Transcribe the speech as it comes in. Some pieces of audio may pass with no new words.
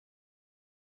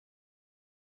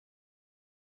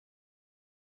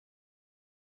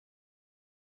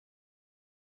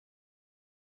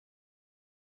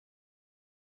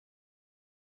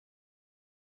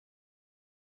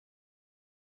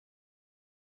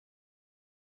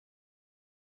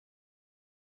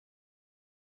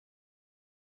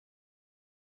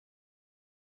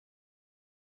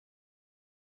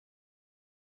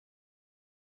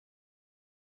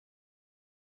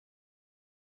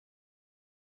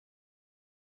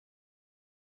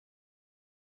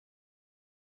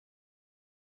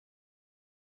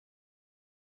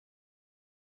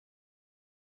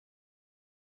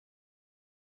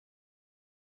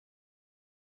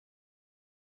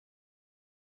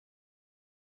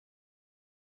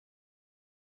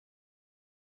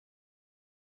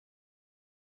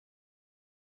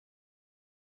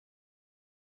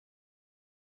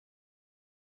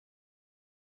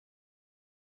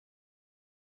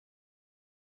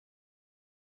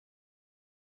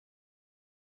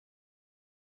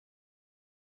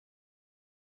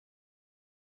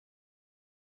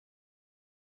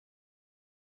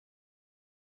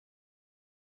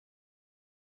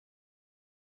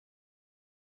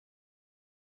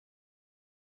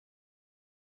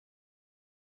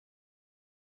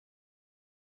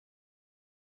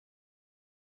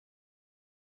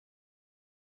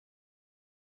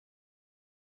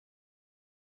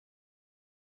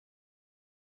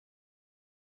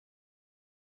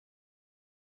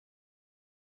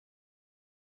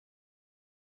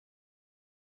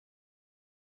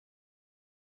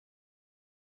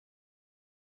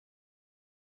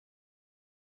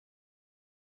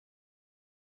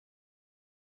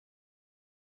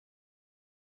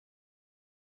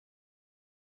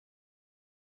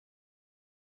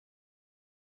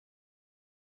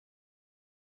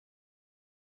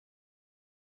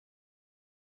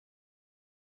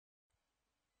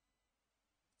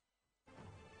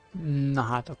Na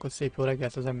hát, akkor szép jó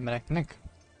reggelt az embereknek.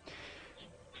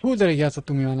 Hú, de rég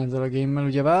játszottunk mi van ezzel a gémmel,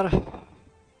 ugyebár.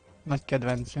 Nagy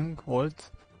kedvencünk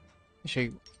volt. És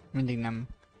még mindig nem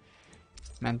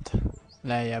ment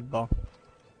lejjebb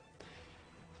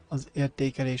az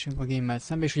értékelésünk a gémmel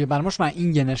szemben. És ugyebár most már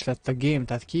ingyenes lett a game,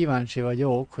 tehát kíváncsi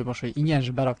vagyok, hogy most, hogy ingyenes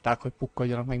berakták, hogy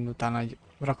pukkadjanak meg, utána egy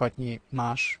rakatnyi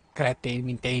más kretén,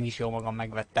 mint én is jó magam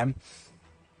megvettem.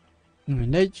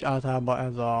 Mindegy, általában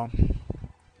ez a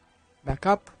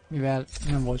backup, mivel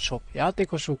nem volt sok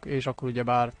játékosuk, és akkor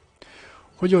ugyebár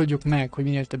hogy oldjuk meg, hogy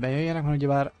minél többen jöjjenek, mert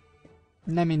ugyebár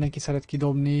nem mindenki szeret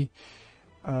kidobni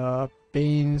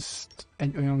pénzt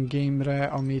egy olyan gamere,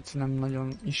 amit nem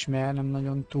nagyon ismer, nem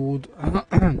nagyon tud.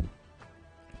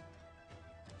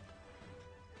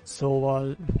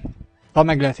 Szóval, ha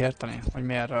meg lehet érteni, hogy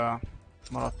miért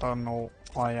maradt annó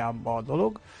aljába a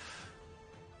dolog.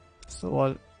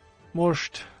 Szóval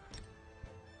most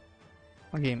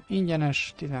a game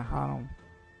ingyenes, 13.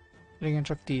 Régen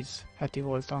csak 10 heti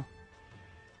volt a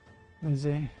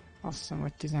azt hiszem,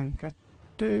 hogy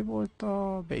 12 volt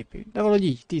a BP. De valahogy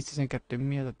így, 10-12,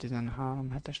 mi az a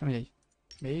 13 hetes, nem egy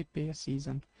BP, a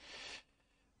szezon.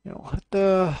 Jó, hát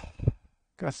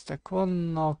kezdtek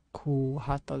vannak, hú,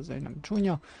 hát az egy nem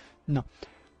csúnya. Na,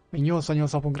 még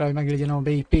 88 napunk rá, hogy meglegyen a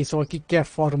BP, szóval ki kell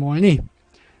farmolni.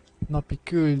 Napi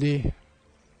küldi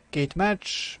 2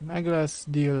 meccs, meg lesz,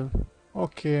 deal,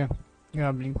 oké,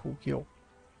 grappling hook, jó.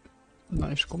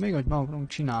 Na és akkor még, hogy meg akarunk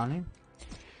csinálni.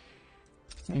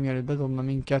 Még mielőtt bedobna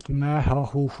minket, meha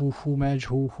hú meccs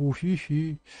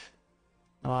hű.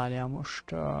 Na várjál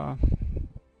most,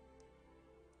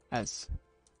 ez.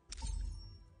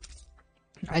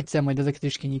 Egyszer majd ezeket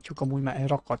is kinyitjuk, amúgy már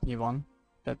rakatnyi van.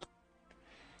 Tehát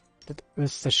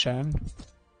összesen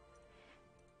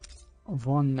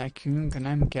van nekünk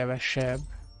nem kevesebb,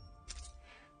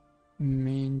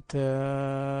 mint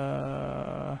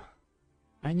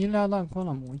ennyi ládánk van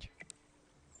amúgy?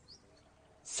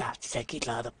 112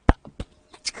 láda.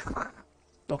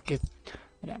 Oké.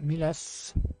 Mi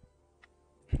lesz?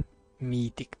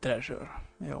 Mythic Treasure.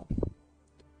 Jó.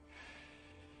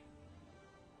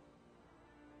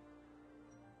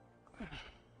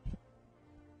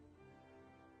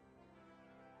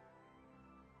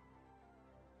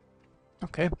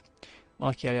 Oké.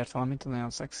 Valaki elért valamit, nagyon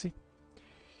szexi.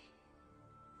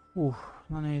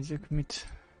 Na nézzük,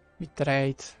 mit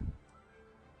rejt.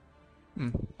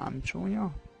 Nem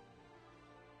csúnya.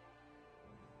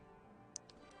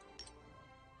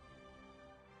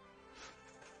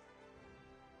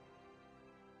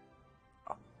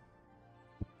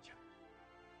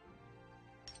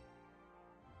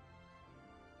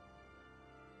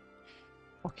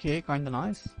 Okay, kinda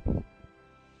nice.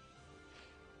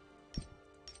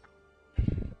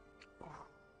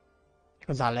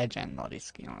 Igazán legendary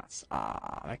skin lesz.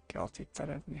 Meg kell azt itt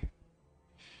szeretni.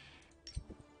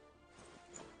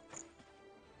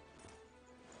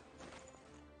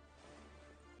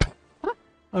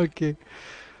 Okay.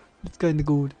 It's kinda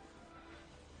good.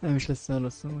 Nem is lesz olyan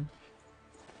rossz amúgy.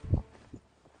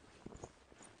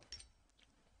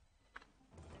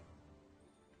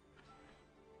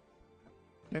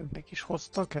 Őknek is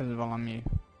hoztak, ez valami...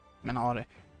 Men arra...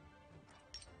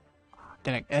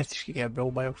 Tényleg ezt is ki kell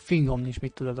próbáljak, fingom nincs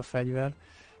mit tud ez a fegyver.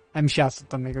 Nem is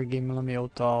játszottam még a game-mel,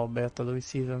 amióta bejött az új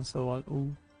szezon, szóval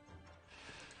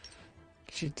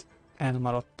kicsit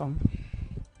elmaradtam.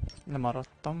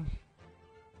 Lemaradtam.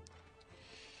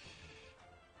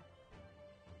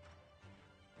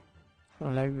 A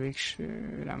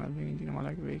legvégső... Nem, ez még mindig nem a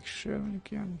legvégső,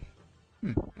 mondjuk ilyen...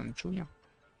 nem csúnya.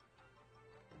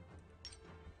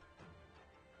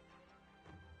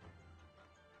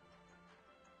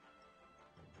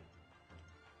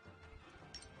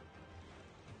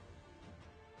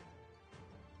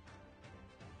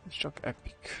 Ez csak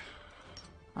epic.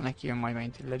 Ha neki jön majd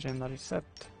megint egy legendary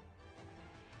set.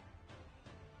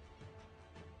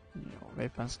 Jó,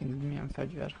 weapon skin, milyen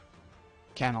fegyver?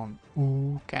 Canon.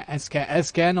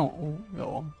 Ez canon.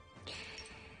 Jó.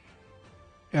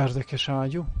 Érdekes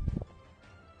ágyú.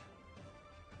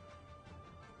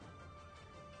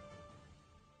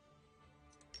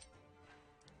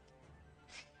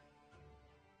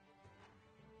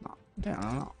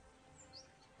 Na.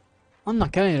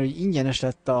 Annak ellenére, hogy ingyenes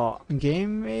lett a game,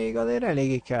 még azért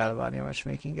eléggé kell várni a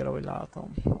matchmaking-el, ahogy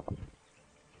látom.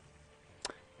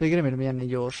 Pedig remélem, hogy ennél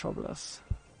gyorsabb lesz.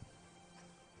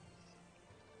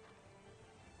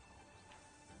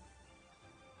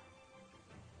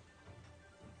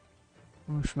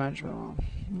 Most matchben van.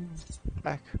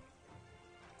 Back.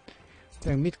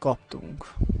 Tényleg mit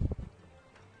kaptunk?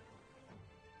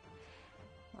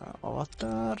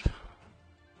 Avatar.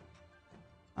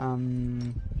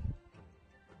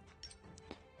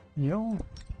 Jó.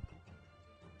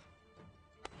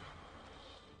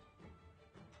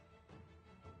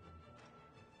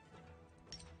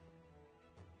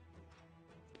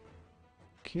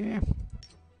 Oké.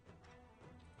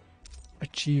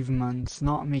 Achievements.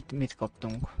 Na, mit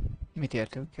kaptunk? Mit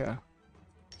értünk el?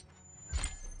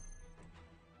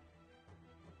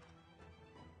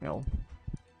 Jó.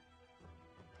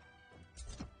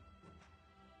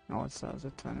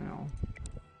 850, jó.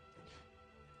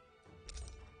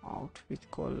 Outfit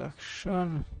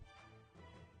Collection.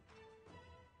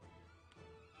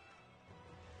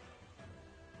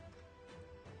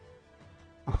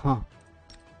 Aha.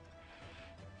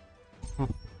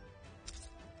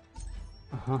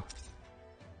 Aha.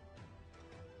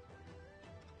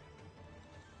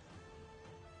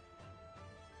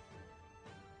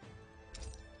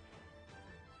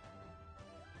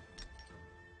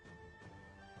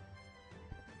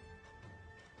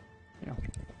 Jó.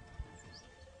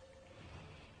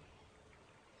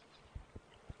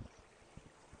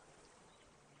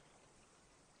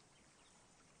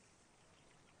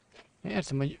 Én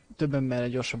értem, hogy több emberre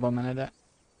gyorsabban menne, de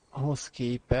ahhoz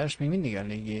képest még mindig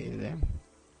eléggé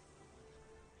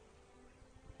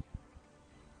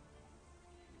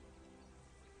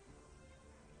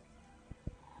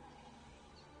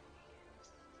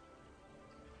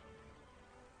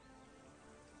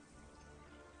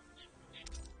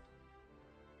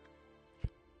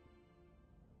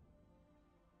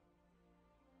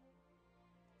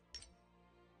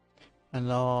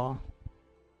Hello.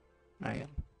 Igen.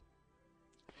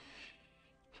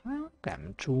 Hát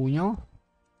nem csúnya.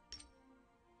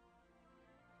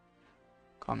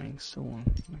 Coming soon.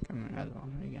 Nekem ez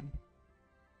van, igen.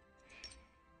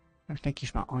 Neki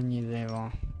is már annyi idő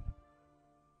van.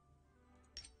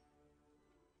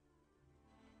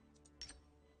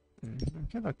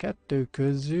 A kettő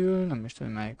közül nem is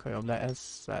tudom melyik a jobb, de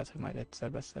ez lehet, hogy majd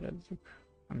egyszer beszerezzük.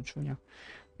 Nem csúnya.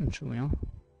 Nem csúnya.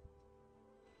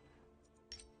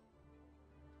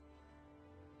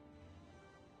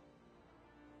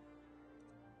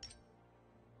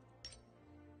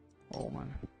 Ó,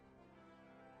 man.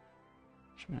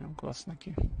 És nagyon klassz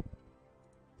neki.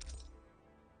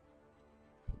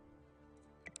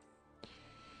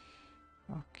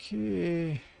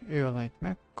 Oké, ő az, amit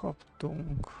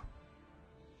megkaptunk.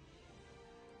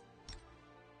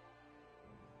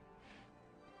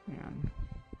 Igen.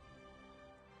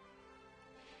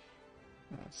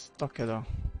 Ez Takeda.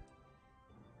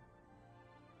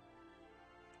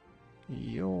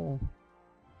 Jó.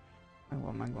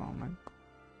 Megvan.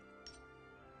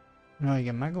 Ja,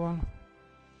 igen, megvan.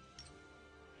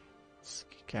 Ezt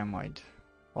ki kell majd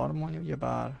farmolni,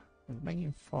 ugyebár. Ez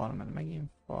megint farm.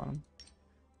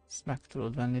 Ezt meg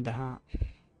tudod venni, de hát...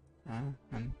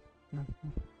 Nem.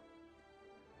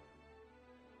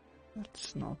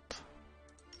 That's not.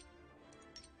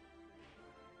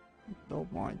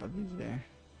 Dob majd a izé.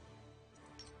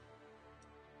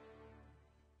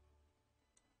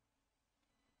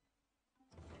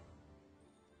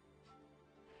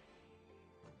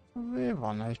 Azért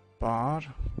van egy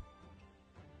pár.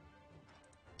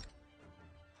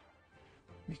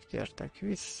 Mik tértek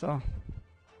vissza?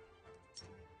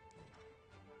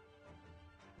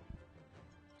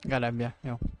 Gerebje,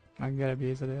 jó.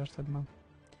 Meggerebjézed, érted meg.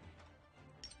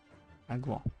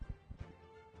 Megvan.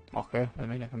 Oké, ez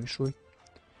még nekem is új.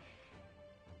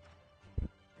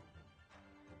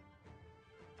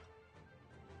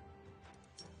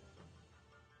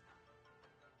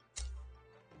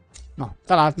 Na,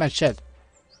 talált meccset!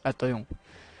 Eltoljunk.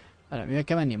 Erre mivel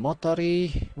kell menni?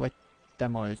 Matari, vagy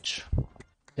Demolcs?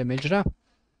 Damage-re?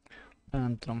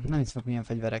 Nem tudom, nem hiszem, milyen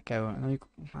fegyverekkel. Mondjuk...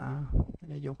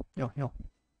 Jó.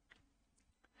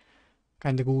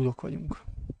 Kinda gúlok vagyunk.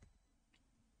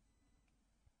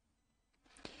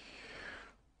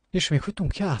 És még hogy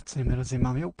tudunk játszani, mert azért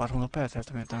már jó pár hónap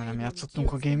eltelt, miért nem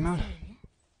játszottunk a game-mel.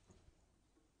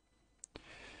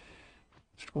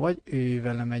 És akkor vagy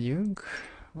ővele megyünk,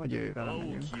 vagy ővele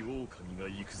megyünk.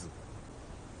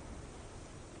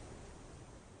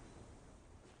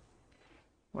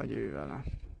 Vagy ővele.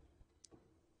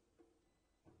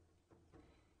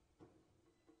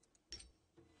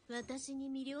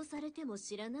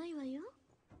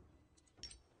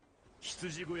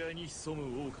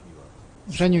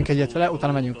 Zsenjünk egyet vele,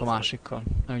 utána megyünk a másikkal.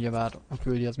 Ugyebár a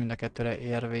küldi az mind a kettőre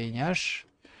érvényes.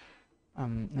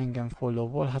 Engem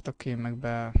follow-vol, hát oké, meg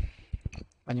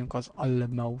megyünk az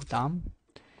Alba után.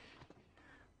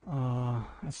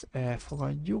 Ezt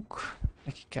elfogadjuk.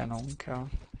 Neki kell.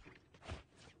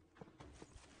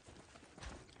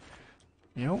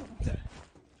 Jó.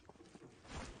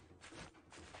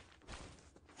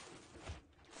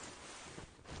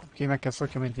 Oké, meg kell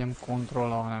szokja, mint nem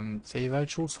kontrolla, hanem C-vel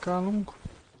csúszkálunk.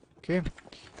 Oké.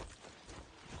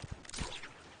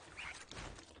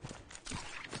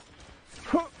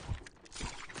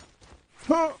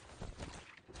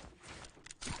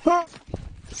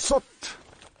 Szott!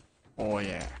 Oh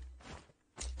yeah!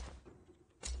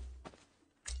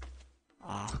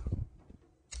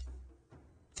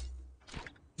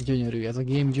 Gyönyörű, ez a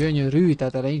game gyönyörű,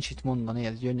 tehát erre nincs itt mondani,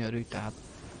 ez gyönyörű, tehát...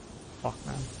 Fuck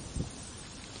nem.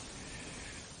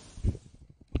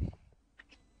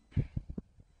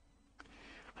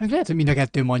 Lehet, hogy mind a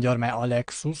kettő magyar, mert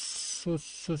Alexus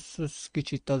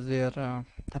kicsit azért...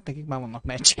 Hát nekik már vannak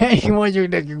meccseik, mondjuk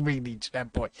nekünk még nincs, nem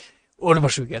baj.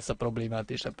 Orvosuljuk ezt a problémát,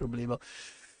 és nem probléma.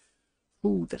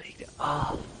 Hú, de régre.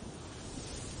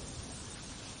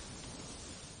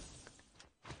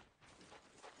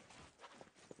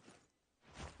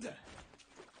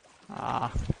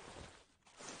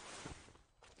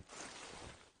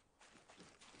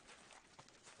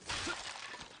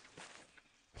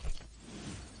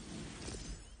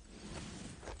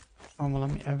 Van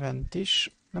valami event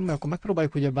is. Nem, akkor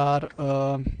megpróbáljuk ugyebár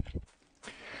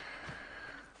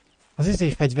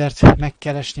az fegyvert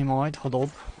megkeresni majd, ha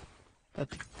dob.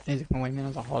 Tehát nézzük meg, hogy milyen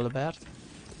az a halberd.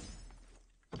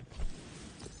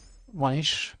 Van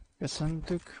is,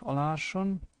 köszöntük,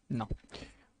 aláson. Na,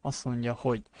 azt mondja,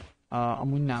 hogy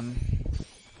amúgy nem.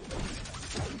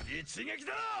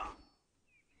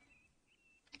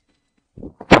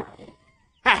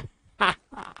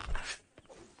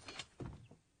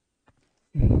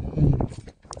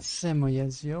 Hiszem, hogy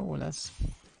ez jó lesz.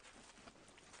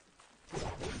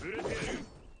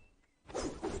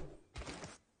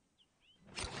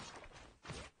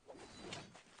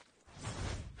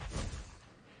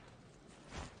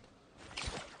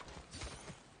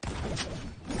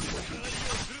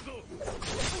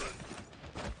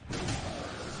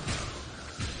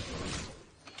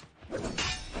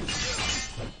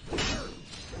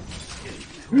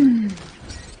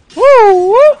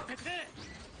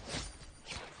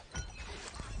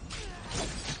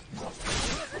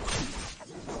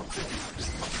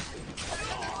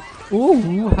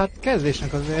 Hát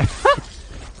kezdésnek azért.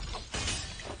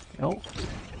 Jó.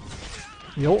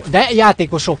 Jó, de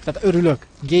játékosok, tehát örülök.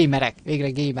 Gamerek,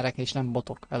 végre gamerek és nem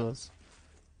botok, ez az.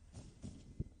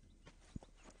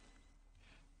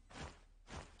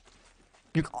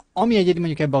 Mondjuk, ami egyedi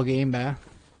mondjuk ebbe a gamebe,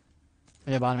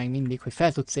 ugyebár még mindig, hogy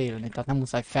fel tud célni, tehát nem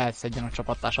muszáj felszedjen a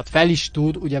csapattársat. Fel is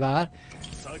tud, ugyebár,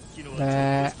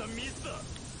 de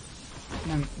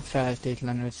nem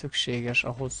feltétlenül szükséges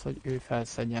ahhoz, hogy ő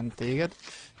felszedjen téged.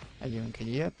 Együnk egy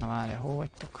ilyet, na várja, hol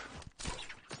vagytok?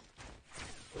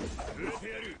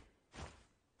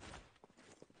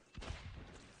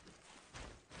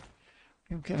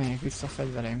 Jó, menjek vissza a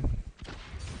fegyvereim.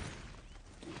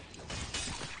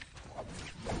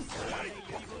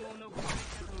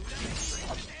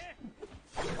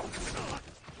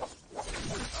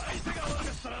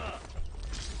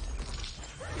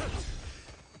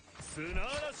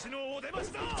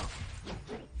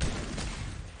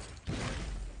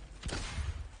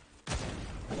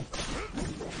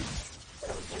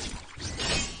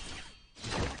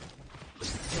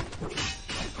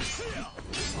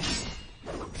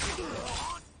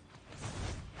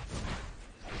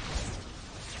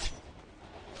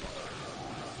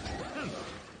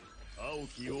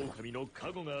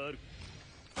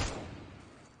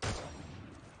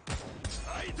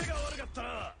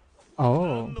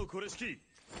 Oh.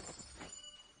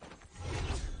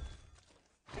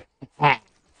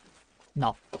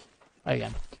 Na,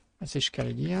 igen. Ez is kell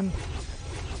egy ilyen.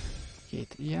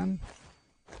 Két ilyen.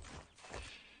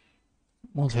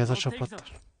 Mondd, hogy ez a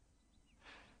csapat.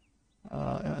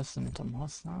 Ezt nem tudom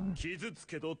használni.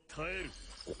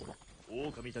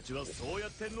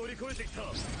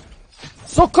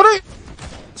 Szokori!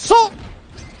 Szó!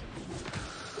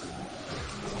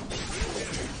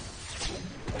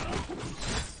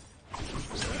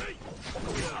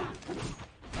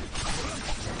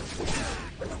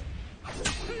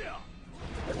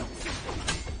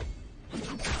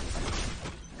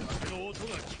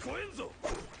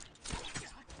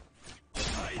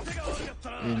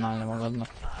 Imádni magadnak.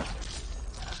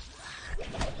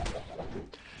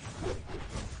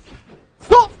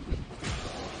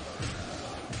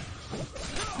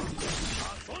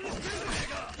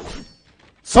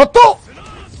 Szató!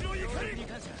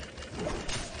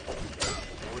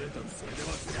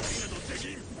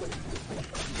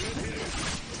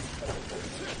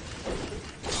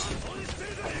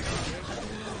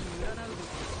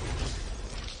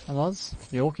 Ez az.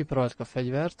 Jó, kipróbáltuk a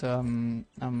fegyvert.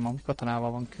 Nem,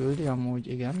 katonával van küldi, amúgy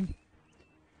igen.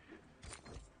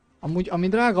 Amúgy, ami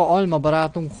drága alma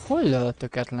barátunk, hol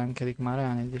töketlenkedik már,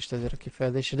 elnézést ezért a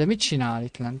kifejezésre, de mit csinál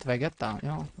itt lent? Vegetál?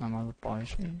 Ja, nem az a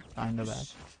pajzs, kinda bad.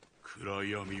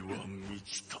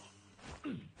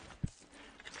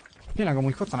 Tényleg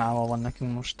amúgy katonával van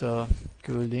nekünk most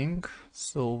küldünk,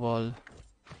 szóval...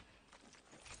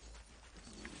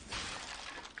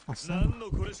 Aztán...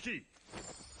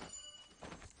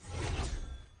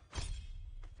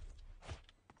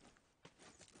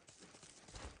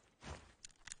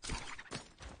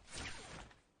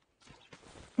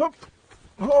 Hopp!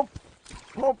 Hopp!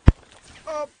 Hopp!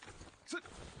 Hopp!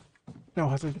 Jó,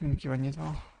 hát ez mind ki van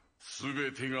nyitva.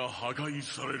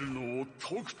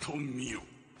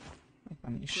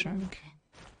 Nem is senk.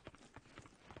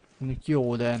 Mondjuk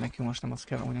jó, de nekünk most nem az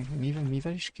kell, hogy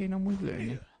mivel is kéne amúgy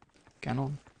lőni?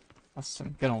 Canon? Azt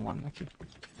hiszem, Canon van neki.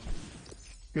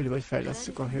 Küldjük, hogy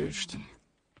fejlesszük a hőst.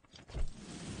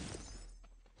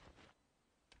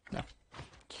 Ja.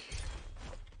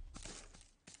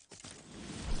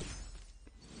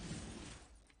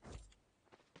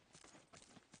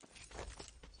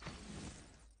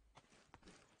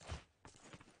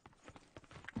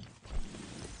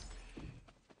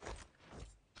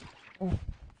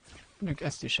 Mondjuk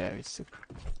ezt is elvisszük.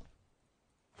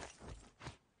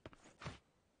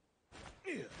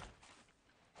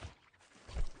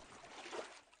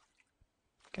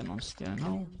 Canon still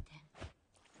no.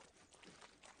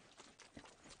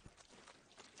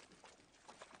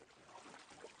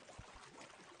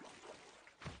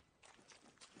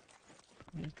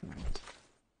 Mit ment?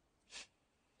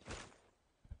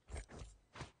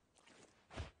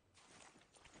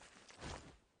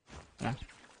 Ne.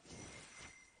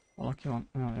 Valaki van?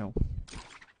 Ja, jó.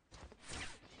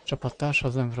 Csapattárs,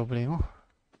 az nem probléma.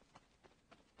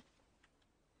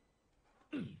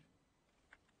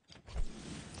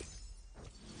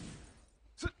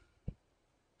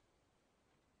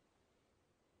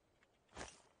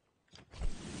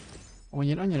 Amúgy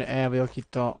én annyira el vagyok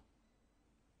itt a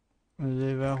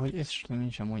műzővel, hogy észre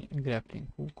nincs amúgy grappling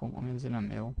hookom, ami azért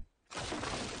nem jó.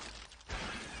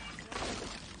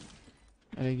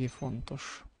 Eléggé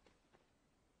fontos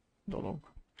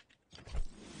dolog.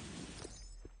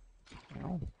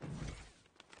 Jó.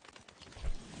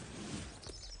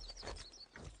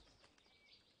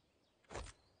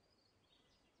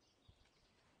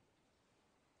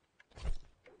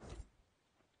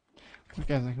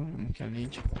 Ez nekünk nem kell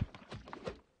így.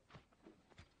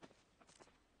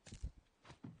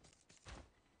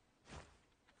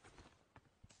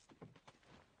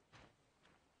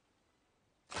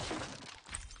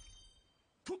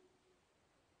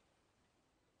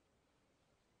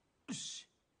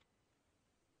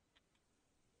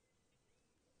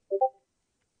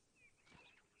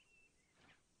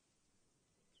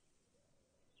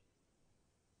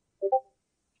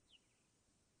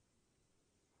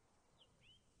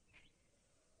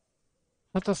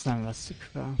 Hát azt nem vesszük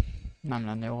fel. Nem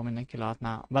lenne jó, ha mindenki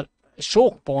látná. Bár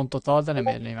sok pontot ad, de nem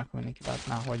érné meg, ha mindenki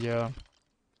látná, hogy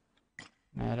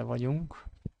merre vagyunk.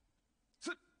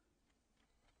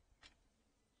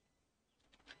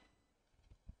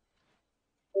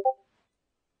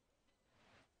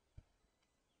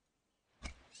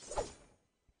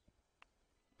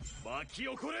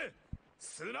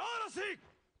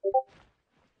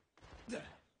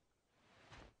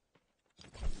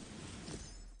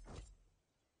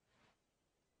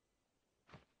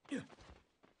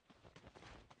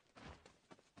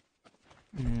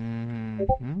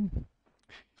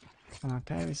 Hát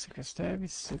elvisszük, ezt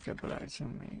elvisszük, ebből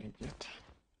elviszünk még egyet.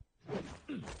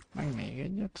 Meg még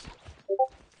egyet.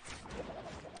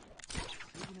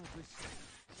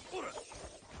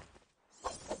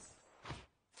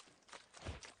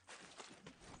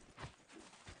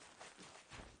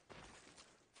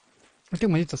 Hát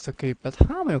majd itt azt a képet, hát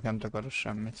mondjuk nem takaros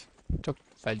semmit. Csak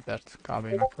fegyvert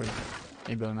kb-nak, hogy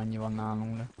ebből mennyi van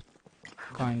nálunk, de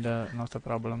kinda not a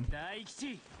problem.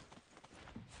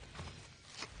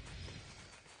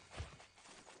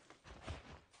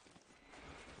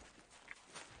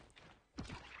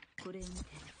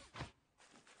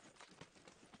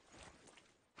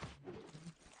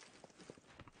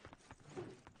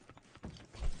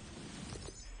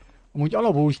 Amúgy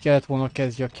alapból úgy kellett volna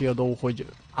kezdje a kiadó, hogy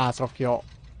átrakja,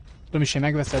 tudom is, hogy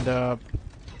megveszed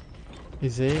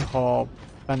ha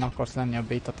benne akarsz lenni a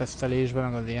beta tesztelésbe,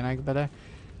 meg az ilyenekbe, de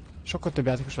sokkal több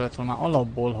játékos lett volna már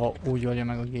alapból, ha úgy oldja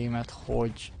meg a gémet,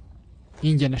 hogy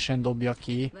ingyenesen dobja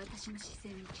ki.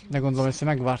 De gondolom, hogy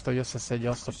megvárta, hogy összeszedje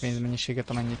azt a pénzmennyiséget,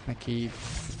 amennyit neki,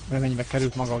 vagy mennyibe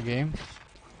került maga a game.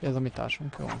 Ez a mi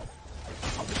társunk, jó.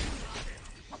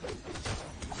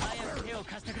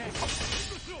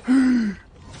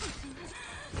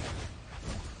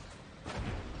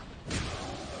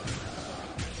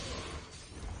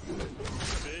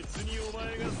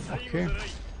 Oké.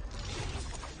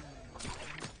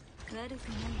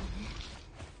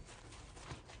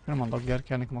 Nem a dagger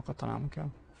kell, nekem a katanám kell.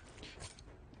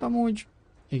 De amúgy...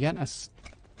 Igen, ez...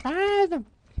 Nem.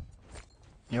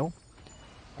 Jó.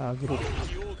 Grup.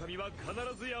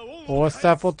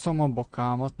 Összefotszom a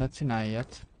bokámat, ne csinálj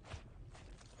ilyet.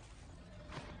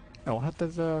 Jó, hát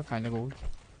ez kinda good.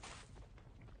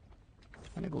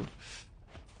 Kinda good.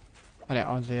 Erre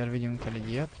azért vigyünk el egy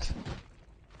ilyet.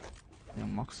 Nagyon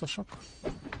maxosak.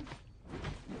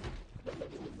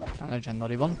 A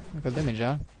legendary van, meg a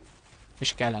damage-el.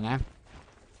 És kellene.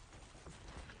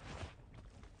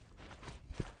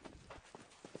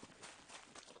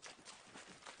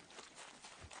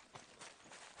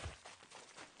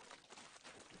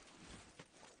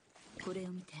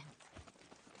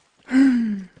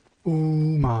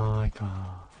 Oh my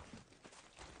god.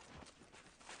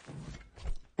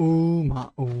 Oh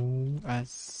my,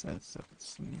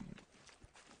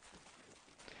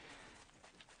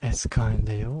 ez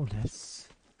kinda jó lesz.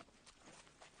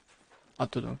 Hát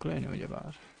tudunk lőni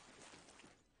ugyebár.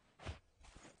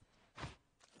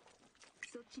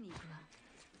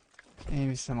 Én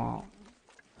viszem a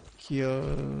kill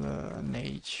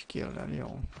 4 kill-rel,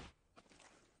 jó.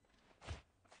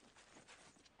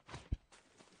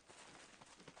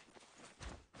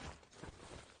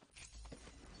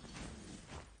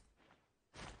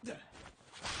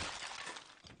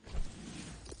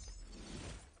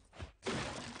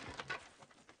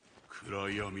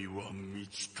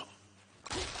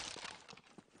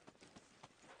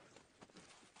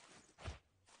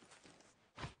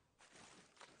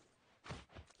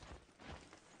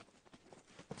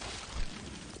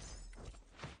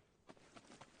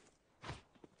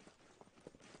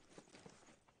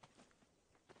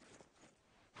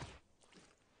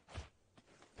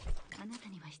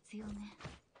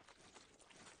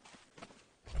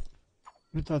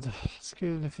 Mit ad?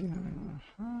 Skill defeat.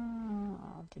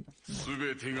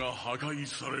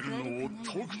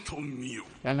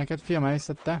 Kell neked, fiam,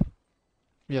 elhiszed?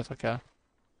 Vigyázz, ha kell.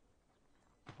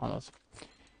 Azaz.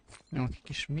 Nyomok egy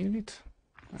kis millit.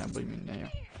 Ebből minden jó.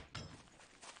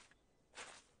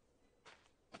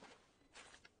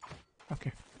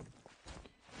 Oké.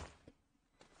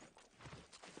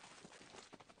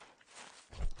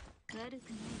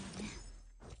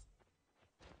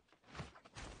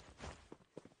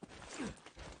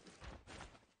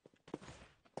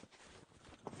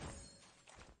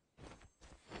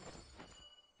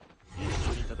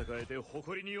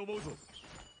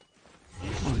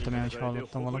 Mondtam el, hogy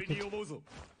hallottam valakit.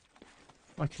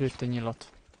 Vagy kilőtt egy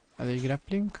nyilat. Elég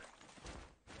grappling.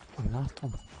 Nem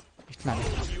látom. Itt nem.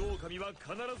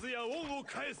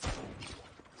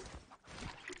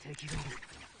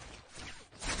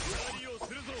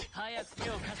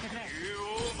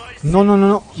 No, no, no,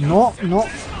 no, no, no.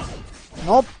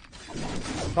 No.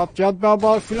 Kapjad be a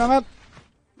bal fülemet.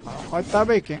 Hagytál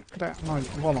békén? De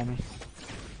nagy valami.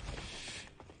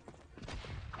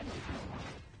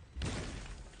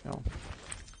 Jó.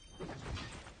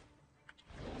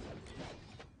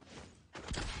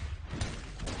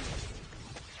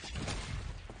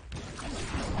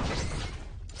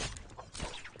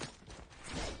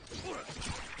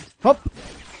 Hopp!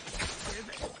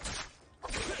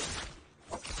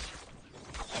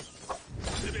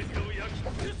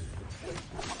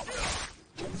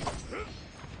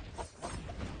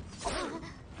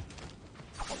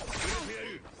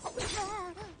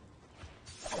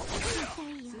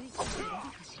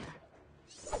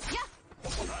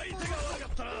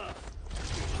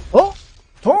 Oh!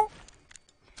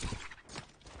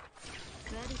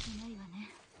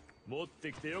 持っ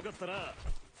てきてよかったな。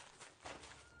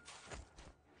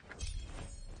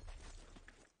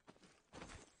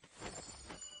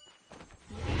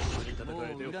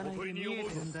誇りに思う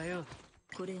ぞ。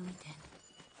これを見て。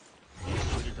一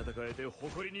緒に戦えて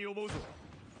誇りに思うぞ。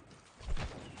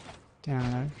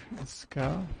Tényleg, ez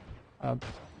kell.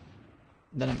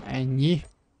 De nem ennyi.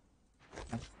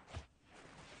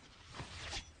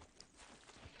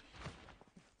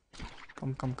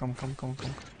 Kom.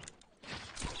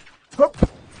 Hopp!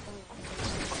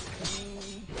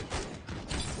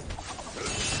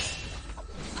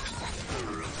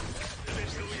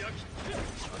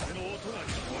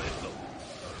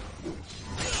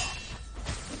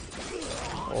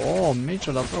 Ó,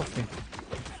 micsoda profi.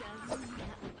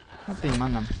 Hát így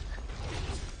már nem.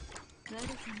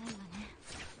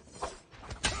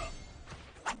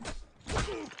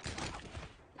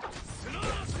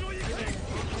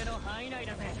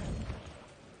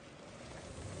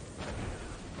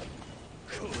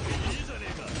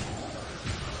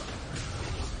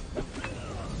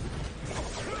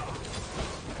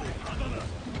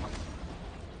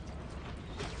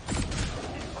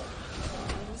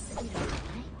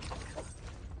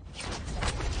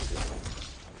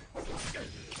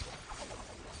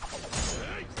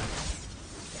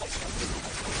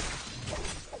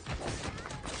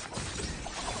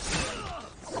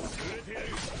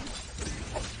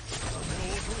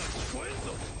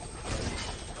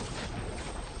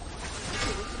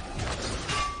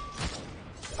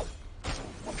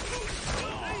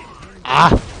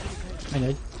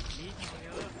 Mindegy.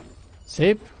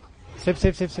 Szép. Szép,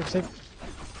 szép, szép, szép, szép.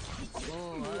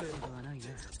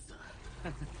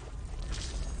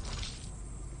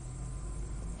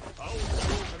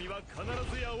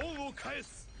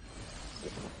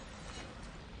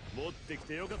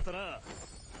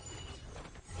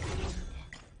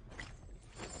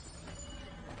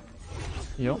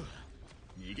 Jó.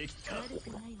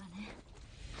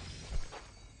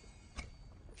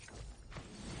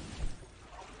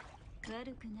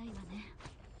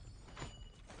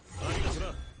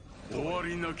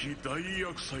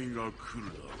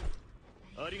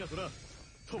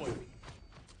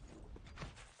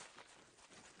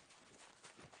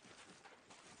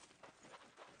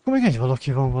 Akkor még egy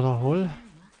valaki van valahol.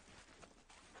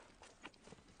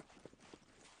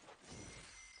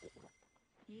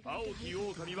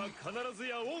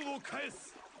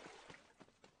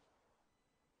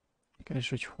 És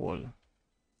hogy hol?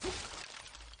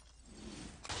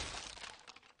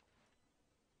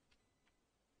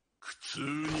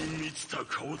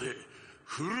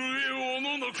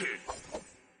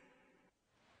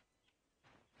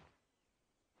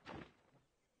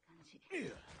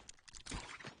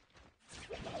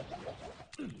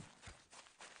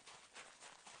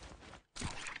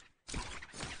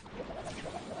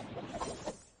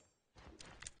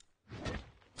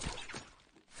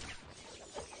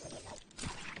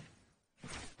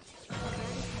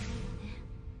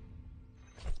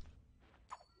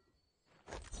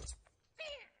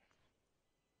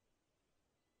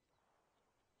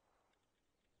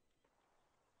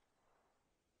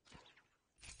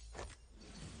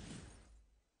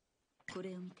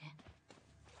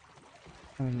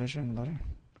 Legendary.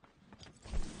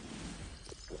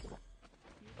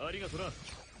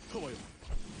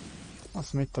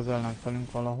 Azt mit az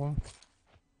ellenfelünk valahol.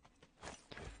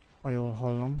 Ha jól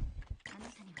hallom.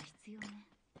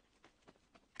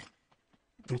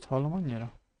 Itt hallom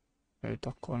annyira? Őt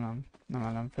akkor nem. Nem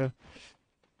ellenfél.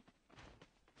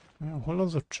 Hol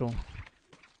az ocsó?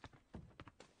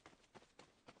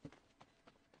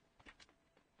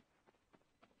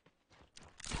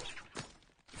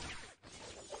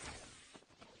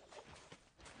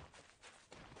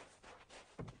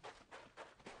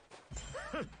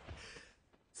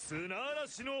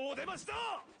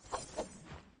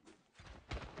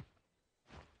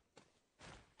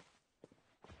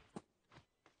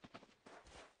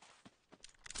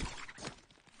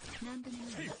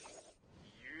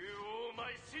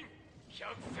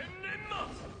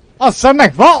 Aztán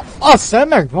megvan! Aztán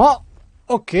megvan!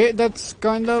 Okay, that's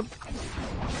kind of...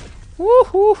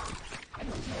 Woohoo!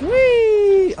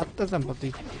 Whee! Hát ez nem volt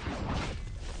így.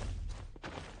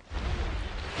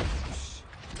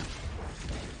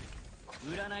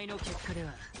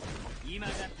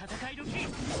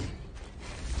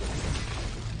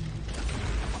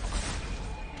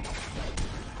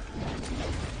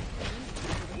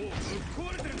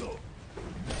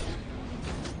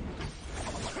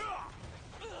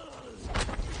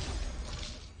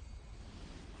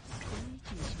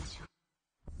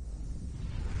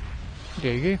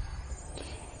 Régi.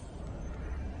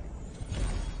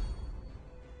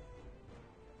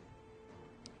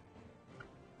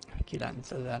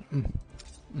 $9000.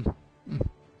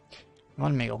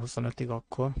 Van még a 25-ig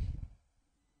akkor.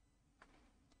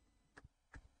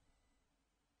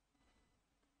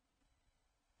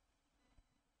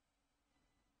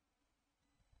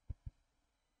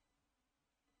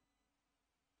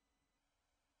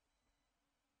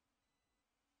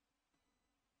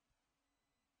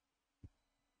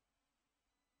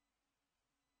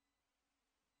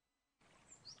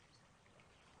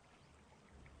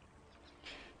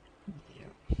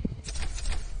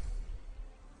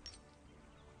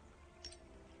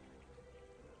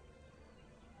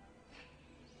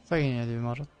 Szegény edő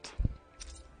maradt.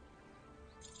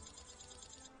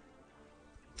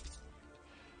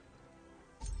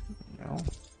 Jó.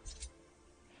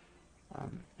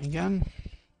 Igen.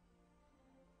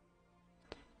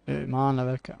 Ő már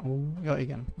nevelke. Ja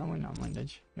igen, nem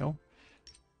mindegy. Jó.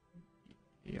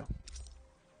 Jó.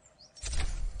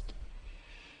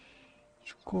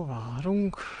 És akkor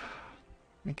várunk.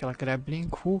 Mi kell a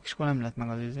grappling hook, és akkor nem lett meg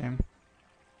az izém.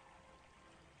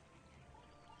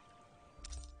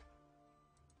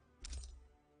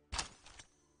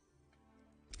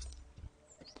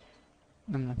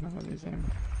 Nem lett meg az izém.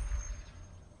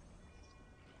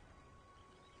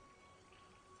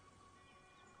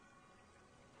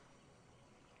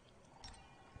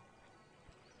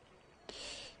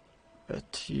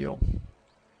 Jó.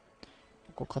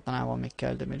 Akkor katanával még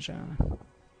kell damage-elni.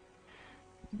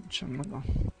 Nincsen meg a...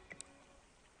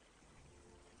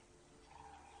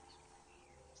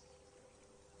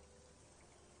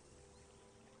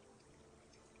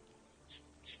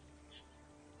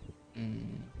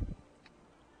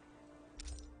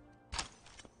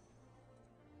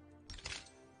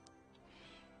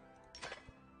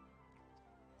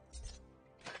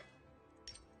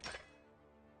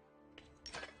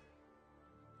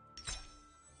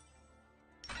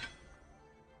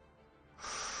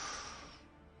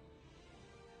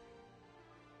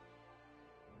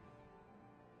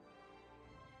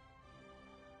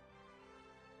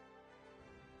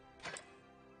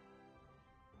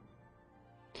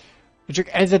 Csak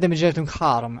ezzel damage-eltünk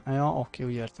 3. Ja, oké,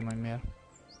 úgy értem, hogy miért.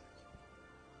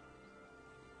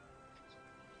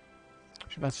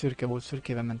 És bár szürke volt,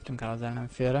 szürkével mentünk rá az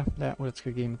ellenfélre, de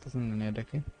Uraczka game-et az nagyon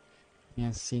érdekli.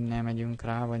 Milyen színnel megyünk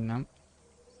rá, vagy nem.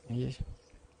 Így.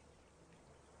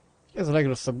 Ez a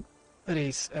legrosszabb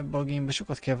rész ebbe a gamebe,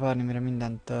 sokat kell várni, mire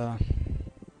mindent...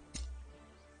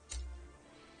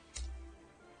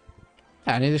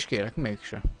 Elnézést kérek,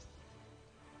 mégse.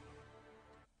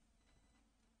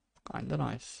 Kinda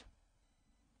nice.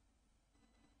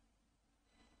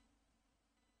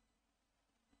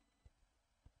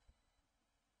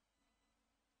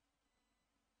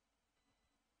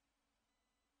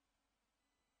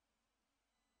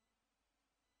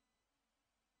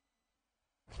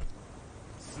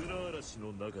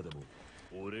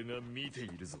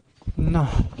 Na,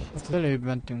 hát előbb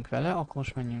mentünk vele, akkor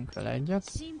most menjünk vele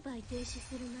egyet.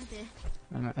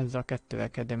 Mert ezzel a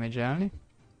kettővel kell damage-elni.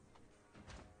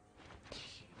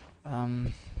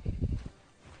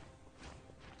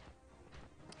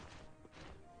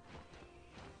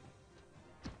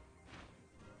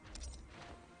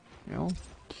 Jó.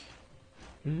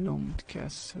 Lombd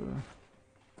Castle.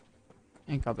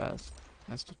 Inkább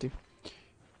ez tuti.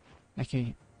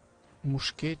 Neki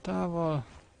muskétával.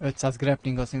 500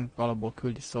 grappling az alapból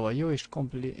küldi, szóval jó, és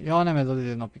kompli... Ja, nem ez az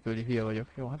idő napi küldi, hülye vagyok.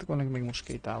 Jó, hát akkor neki még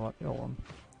muskétával. Jó van.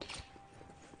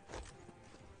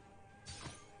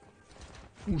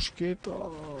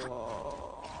 Muskétával.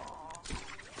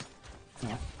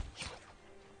 Ja.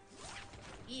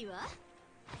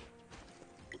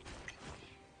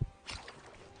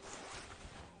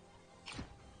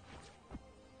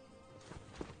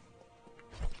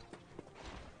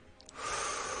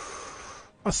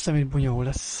 Azt hiszem, hogy bunyó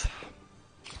lesz.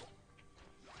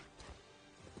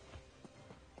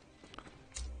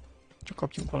 Csak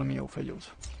kapjunk valami jó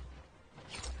fegyót.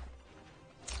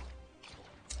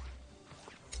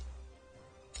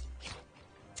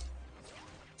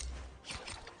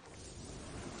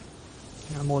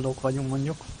 Nem boldogok vagyunk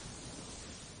mondjuk.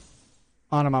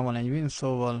 Arra már van egy win,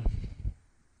 szóval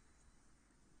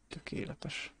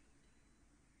tökéletes.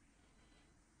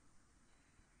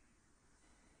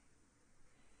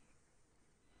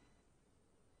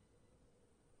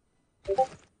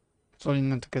 Szóval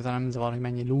innentől kezdve nem zavar, hogy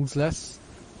mennyi lose lesz.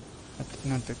 Hát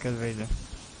innentől kezdve ide.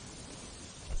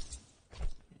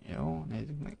 Jó,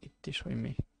 nézzük meg itt is, hogy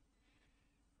mi.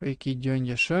 Folyik így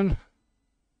gyöngyösön.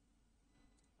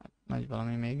 Hát nagy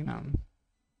valami még nem.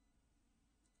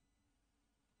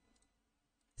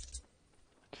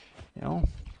 Jó.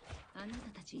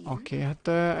 Oké, hát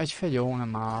egy fegyó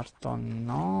nem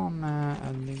ártana, mert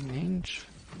eddig nincs.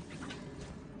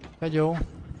 Fegyó.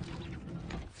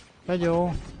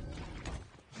 Fegyó.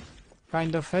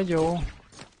 Kind of fegyó.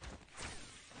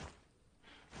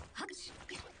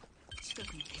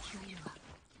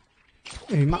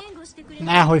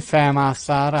 Nehogy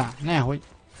felmásszál rá. Nehogy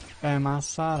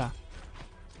felmásszál rá.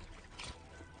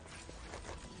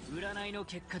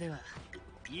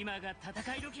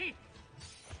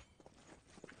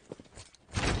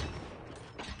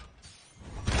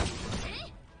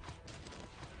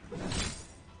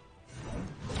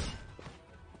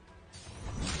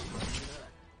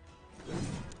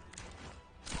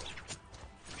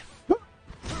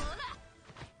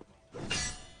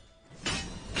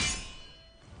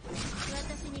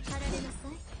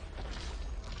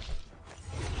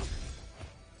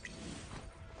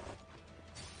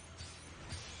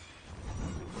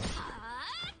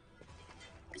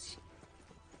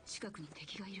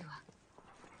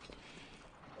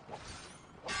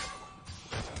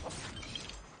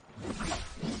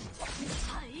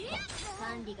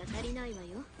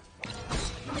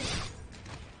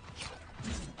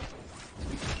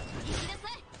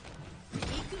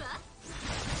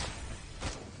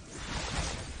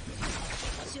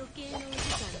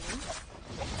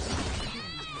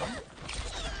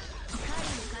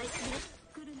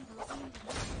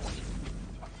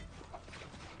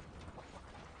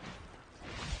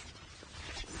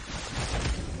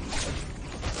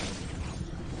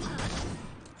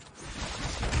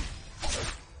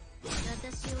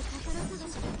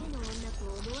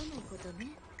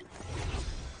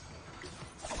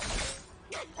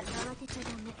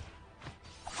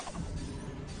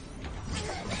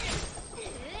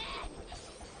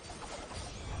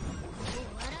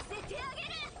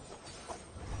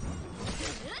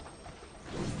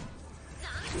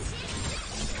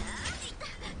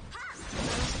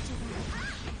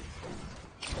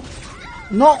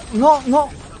 No, no, no!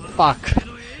 Fuck!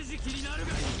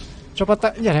 Csapata,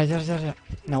 gyere.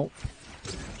 No.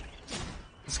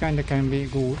 This kinda can be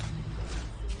good.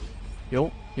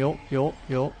 Jó.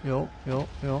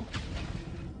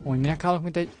 Úgy minek állok,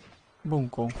 mint egy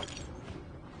bunkó.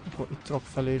 Akkor itt tudok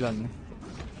felé lenni.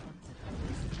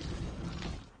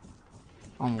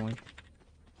 Amúgy.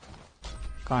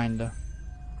 Kinda.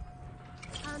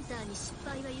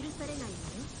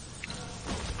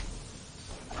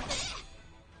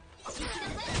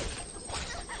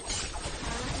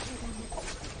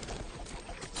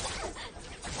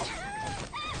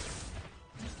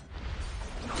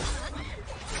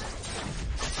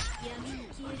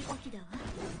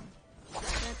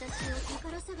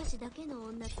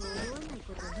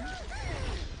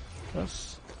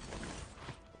 Yes.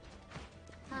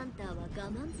 ハンターは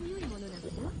我慢強いものなの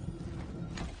よ。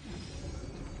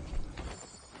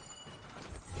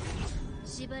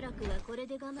しばらくはこれ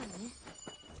で我慢ね。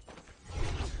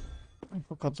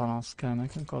 Akkor katonász kell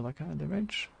nekünk, oda kell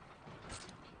damage.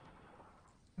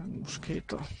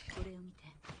 Muskéta. これを見て。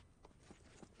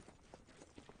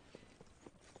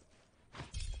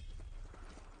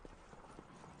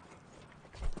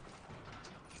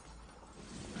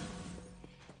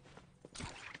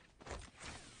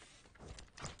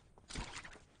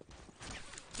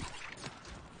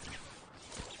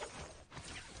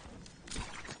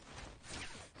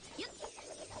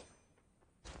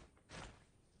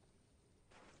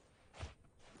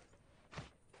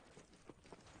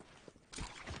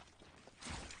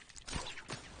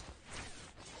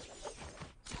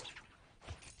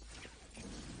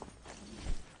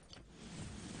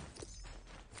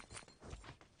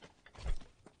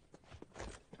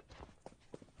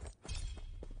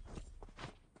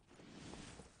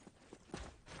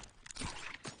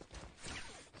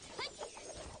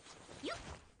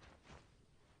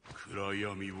 暗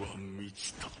闇は満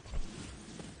ちた。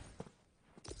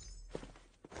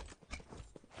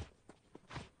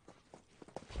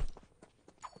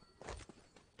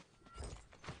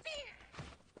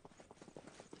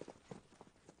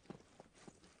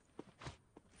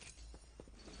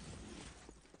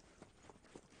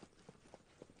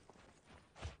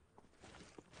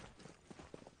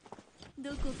ど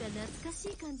こか懐かし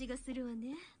い感じがするわ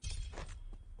ね。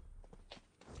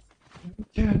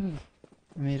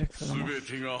 Mérek fel a 全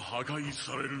てが破壊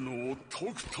されるのをと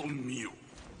くと見よ。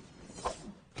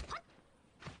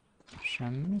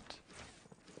 Semmit.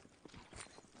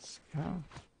 Ska.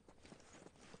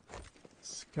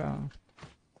 Ska.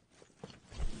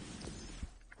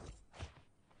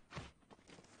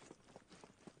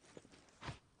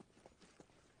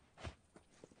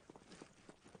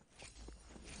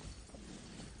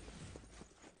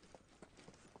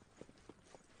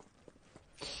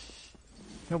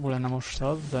 Jobb lenne most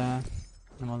az, de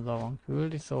nem azzal van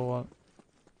küldi, szóval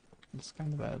it's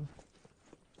kind of bad.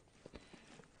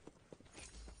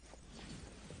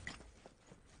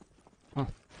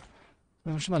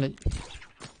 Most van egy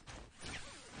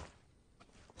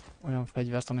olyan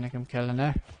fegyvert, ami nekem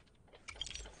kellene.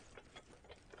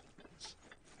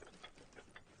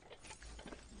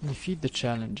 Defeat the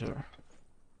challenger.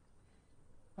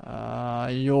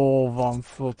 Jó van,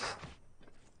 fup.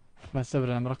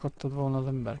 Messzebbre nem rakhattad volna az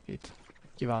emberkét?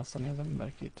 Kiválasztani az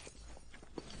emberkét.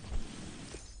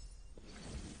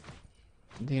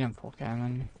 De én nem fogok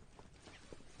elmenni.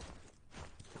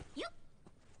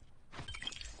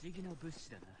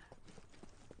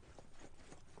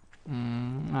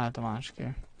 Hát a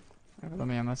máské. Legalább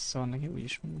milyen messze van neki,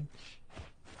 úgyis mindig.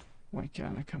 Vagy kell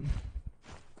nekem.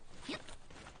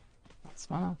 Azt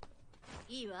már.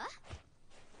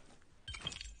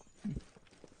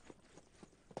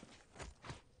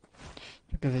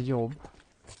 Csak ez egy jobb.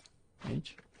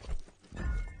 Így.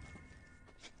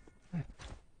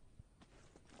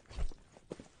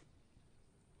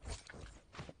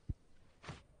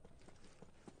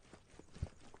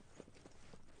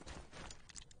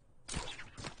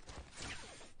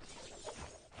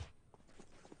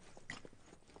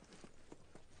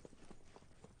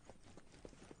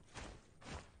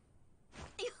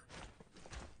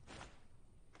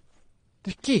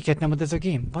 De kéket nem ad ez a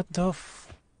game? What the f...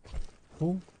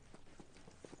 Hú?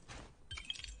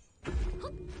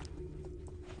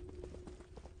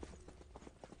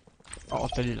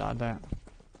 Ott a lila, de...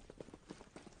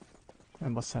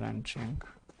 Nem a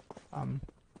szerencsénk.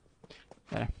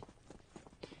 Gyere.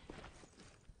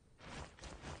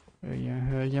 Jöjjön,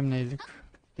 hölgyem, nézzük.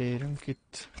 Térünk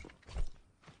itt.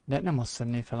 De nem azt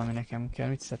szedné fel, ami nekem kell.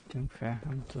 Mit szedtünk fel?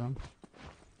 Nem tudom.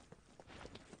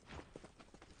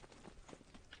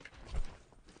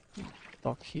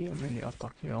 Attack here, mini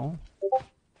attack, jó.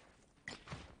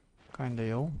 Kinda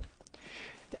jó.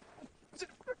 De...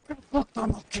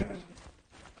 Hatalmat kell!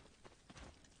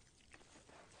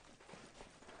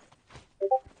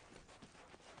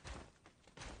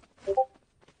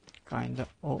 Kinda,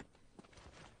 oh.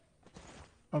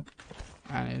 Hopp.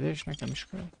 Elnézést, nekem is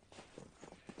kell.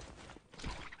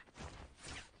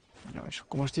 Jó, és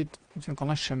akkor most itt a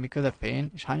nagy semmi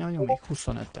közepén, és hányan vagyunk még?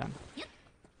 25-en.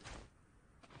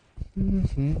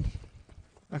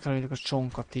 Meg kell a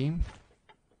csonka team.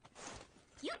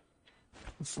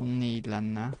 24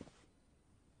 lenne.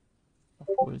 A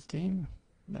full team,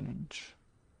 de nincs.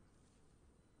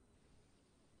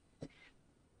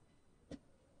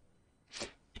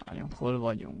 Várjunk, hol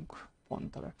vagyunk?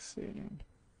 Pont a legszélén.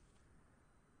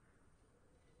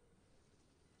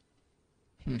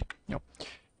 Jó.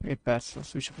 Egy perc,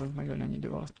 azt úgyse fogok megölni ennyi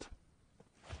idő alatt.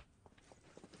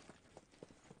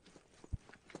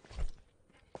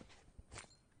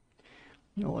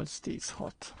 Nyolc, 10,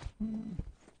 6.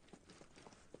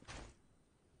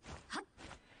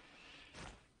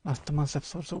 Láttam a szebb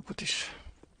szorzókot is.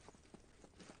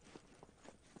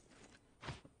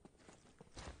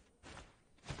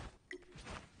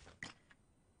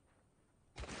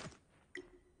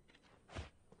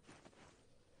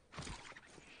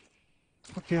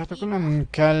 Oké, hát akkor nem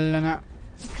kellene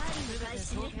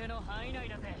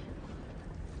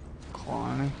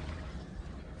halni.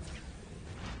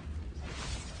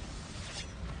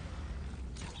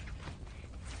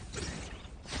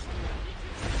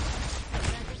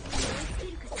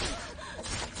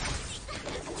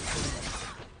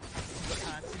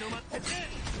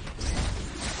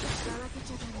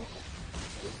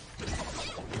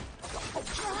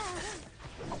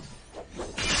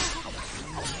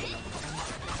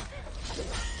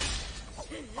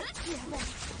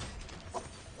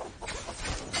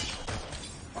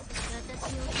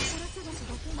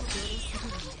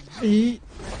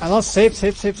 Hát az szép.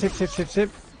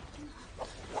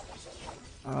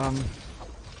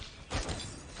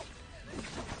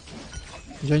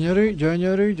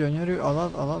 Gyönyörű,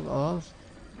 alaz.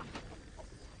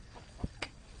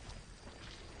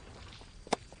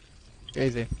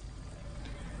 Easy.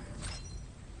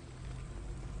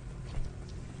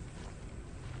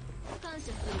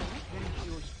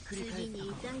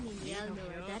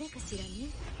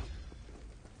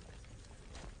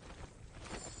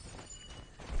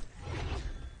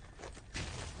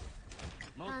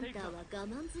 あんたは我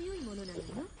慢強いものなのよ。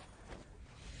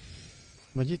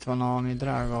 Vagy itt van valami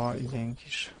drága idénk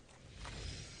is.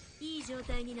 いい状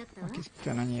態になったわ。 Akit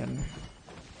kellene nyírni.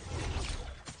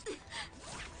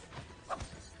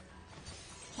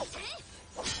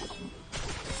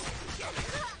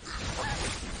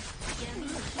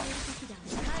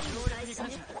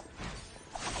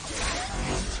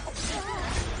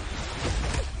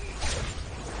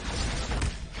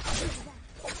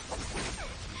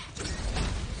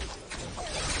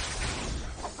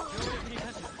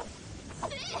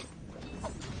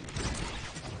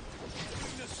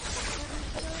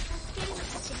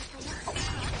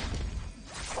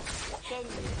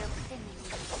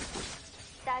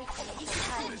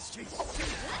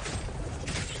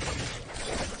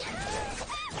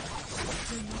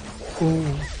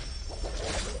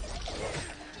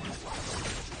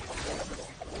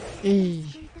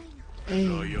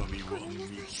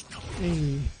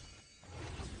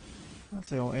 Hát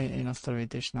jó, én azt a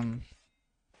rövidítést nem...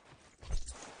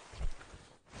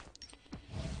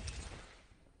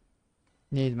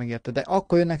 Négy megérte, de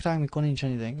akkor jönnek ránk, mikor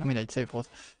nincsen idejünk. Na mindegy, szép volt.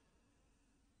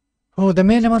 Ó, de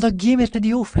miért nem ad a game egy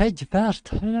jó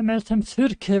fegyvert? Nem értem,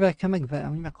 szürkével kell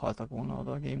meghaltak volna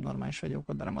oda a game normális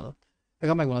fegyókat, de nem adott.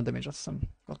 Legalább megvan a damage, azt hiszem.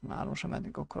 Ott már áron sem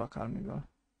eddig, akkor akármiből.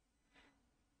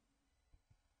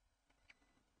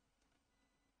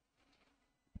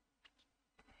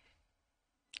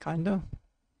 Kinda.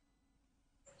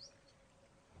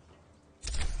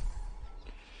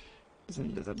 Ez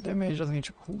a damage, az nincs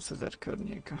csak 20 000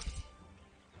 környéke.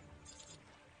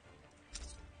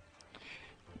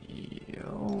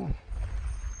 Jó.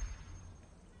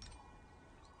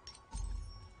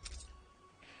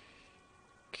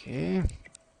 Oké.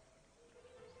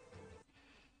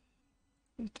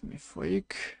 Itt mi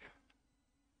folyik?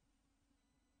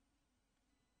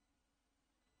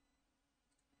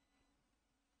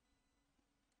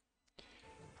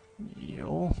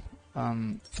 Jó.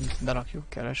 Berakjuk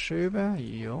keresőbe,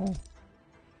 jó.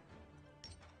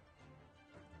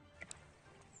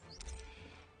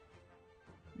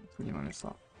 Ugye van ez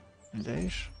a ide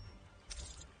is.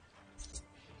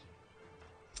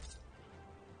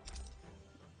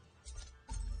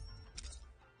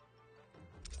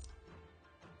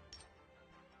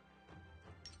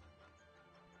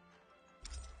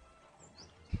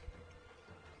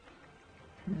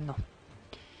 Na.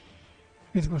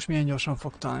 Itt most milyen gyorsan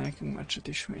fog találni nekünk meccset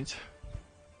ismét.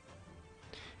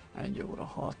 1 óra,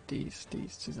 6, 10,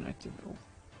 10, 11 euró.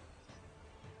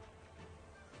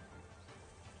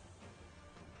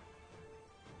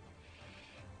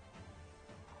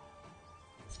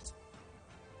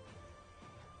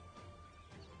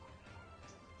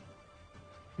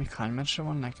 Még hány meccse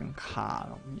van nekünk?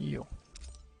 3. Jó.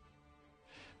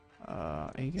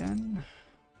 Igen.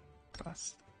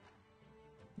 Azt.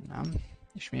 Nem.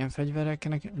 És milyen fegyverek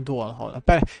nekem? Dual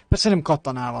Halberd. Persze nem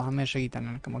katanával, ha miért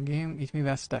segítene nekem a game. Itt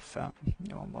mivel Steffel.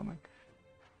 Jó, van meg.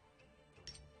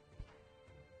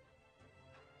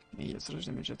 4000-es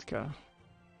damage-et kell.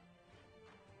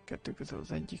 2 közül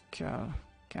az egyik kell.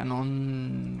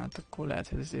 Canon, hát akkor lehet,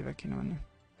 hogy az évek kéne menni.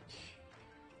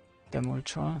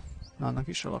 Demolcsal. Na, annak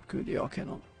is alapküldi a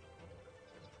Canon.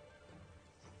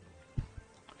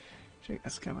 És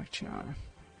ezt kell megcsinálni.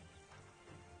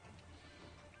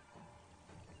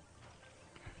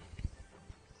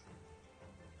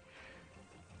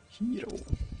 Híró.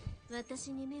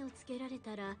 私に目をつけられ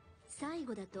たら最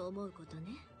後だと思うこと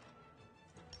ね。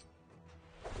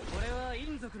俺は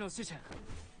陰族の使者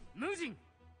無人。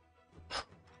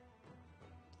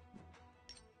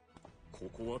こ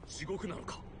こは地獄なの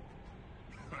か。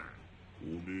お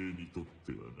めえにとっ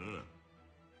てはな。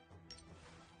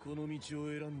この道を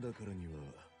選んだからに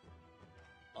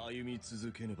は歩み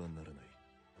続けねばならない。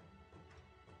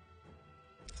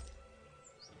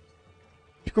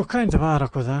 Mikor kind a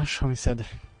várakozás, ha hiszed.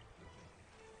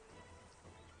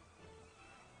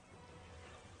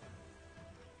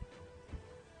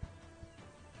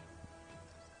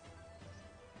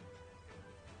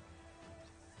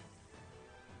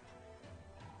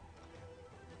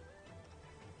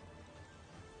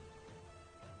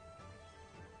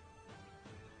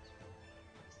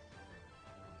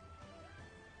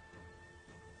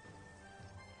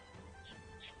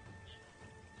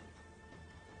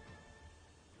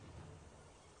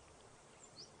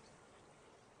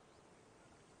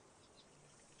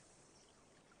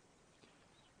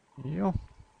 Jó.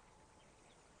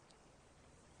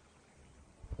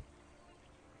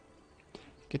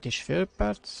 Két és fél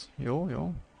perc. Jó,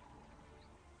 jó.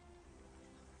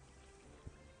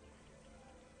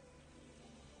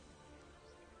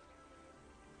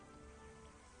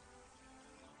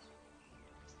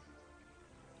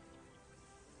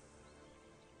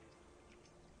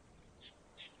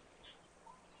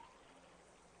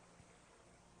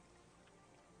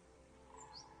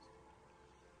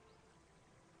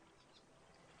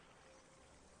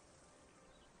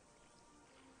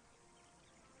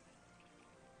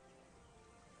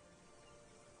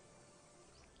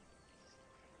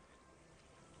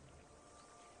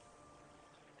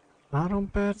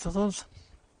 Három perc, azaz.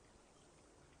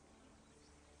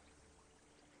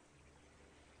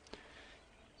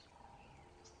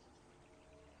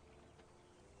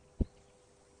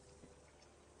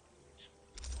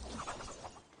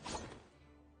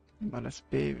 Már ez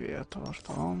PV a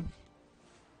tartalom.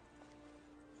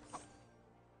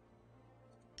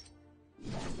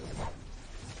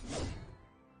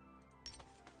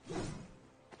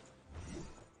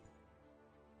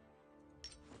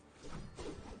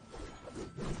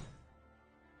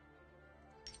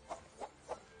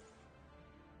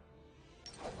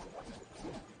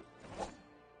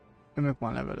 Ők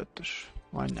van level 5-ös.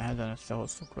 Majd nehezen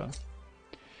összehoztuk vele.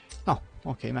 Na,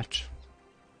 oké, meccs.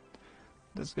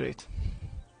 That's great.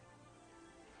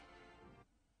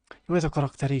 Jó ez a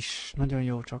karakter is, nagyon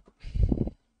jó, csak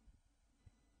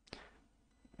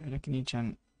neki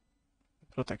nincsen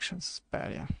protection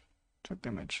spellje, csak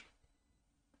damage.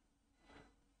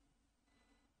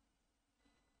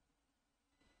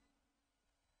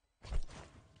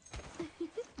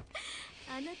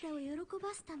 あなたを喜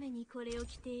ばすためにこれを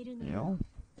着ているの。 Jó.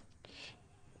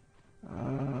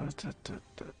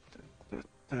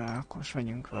 Akkor most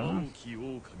menjünk vele. 青き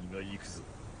狼が行くぞ。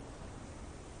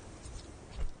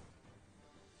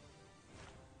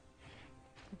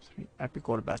 Epic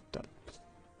or Battle.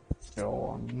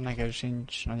 Jó, nekem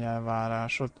sincs nagy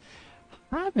elvárásod.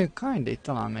 Hát még kinda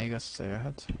talán még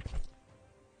összejöhet.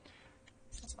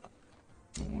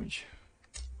 Úgy.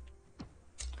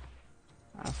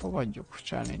 Elfogadjuk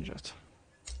challenge-et.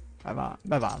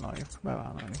 Bevállaljuk.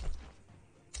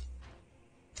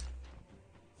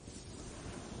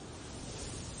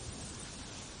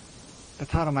 Tehát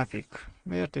 3 epic.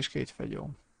 Miért és 2 fegyó?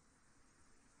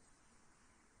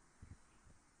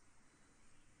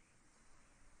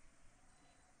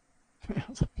 Mi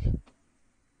az?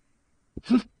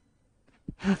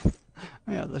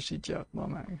 Mi az a sitya? Ma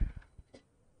meg.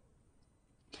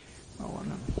 Ahol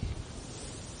nem.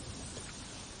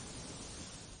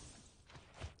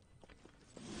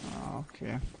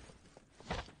 Oké.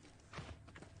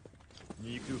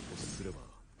 肉欲すれば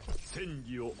戦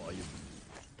技を歩む。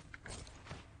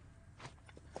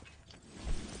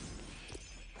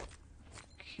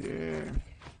 Oké.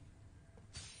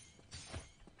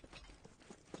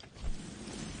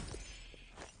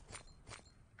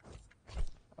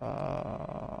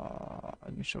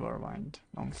 Nincs Overwind.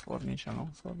 Longsword, nincsen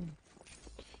Longsword.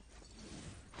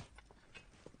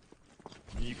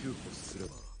 肉欲すれ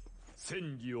ば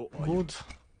戦技を歩む Good.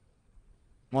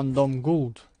 Mondom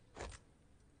good.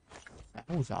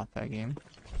 Húzzál fegém.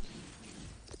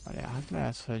 Várjál, hát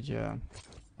lehet, hogy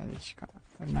ez is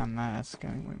kell. Nem, mert ez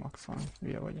kell még maxolni.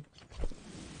 Hülye vagyok.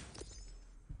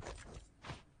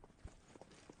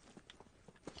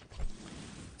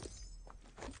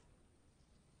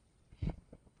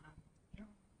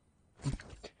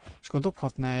 És akkor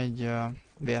dobhatna egy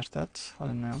vértet, ha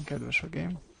lenne olyan kedves a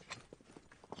game.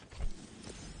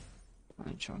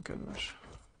 Nincs olyan kedves.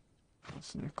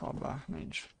 Azt mondja, kabá,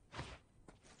 nincs.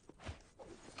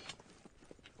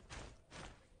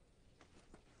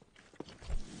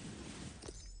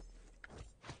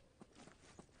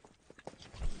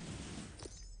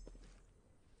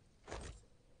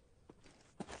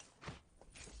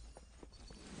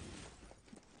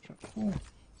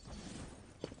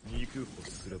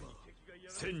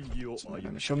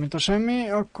 Nem is jobb, mint a semmi,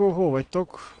 akkor hol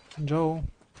vagytok? Joe?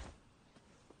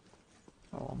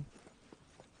 Jó.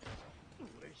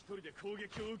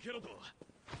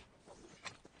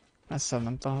 Messzebb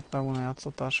nem találtál volna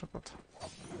játszótársakat?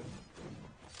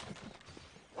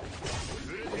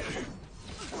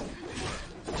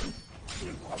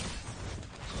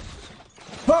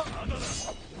 Ha!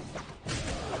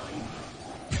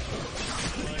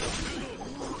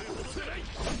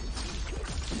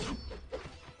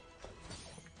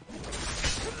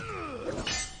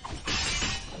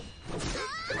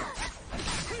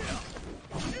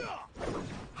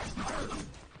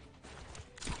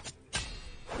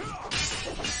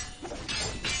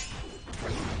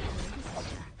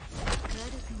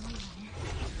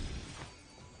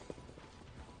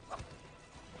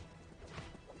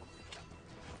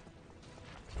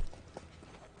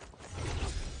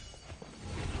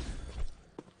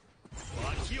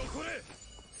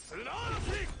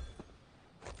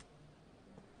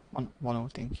 Van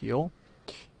ultink, jó.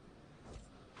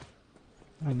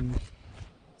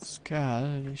 Ez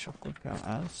kell, és akkor kell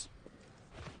ez.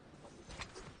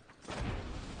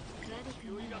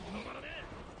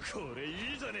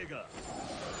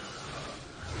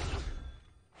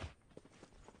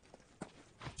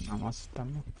 Nem, azt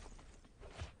hittem.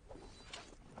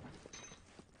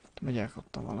 Hogy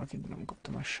elkaptam valakit, nem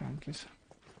kaptam ezt senkit.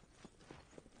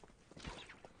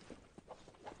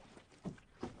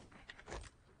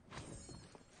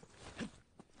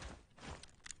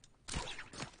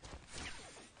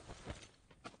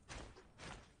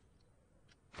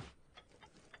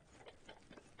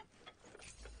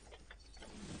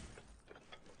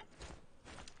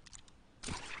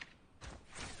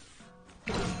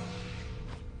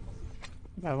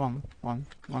 De van.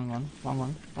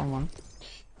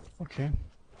 Oké.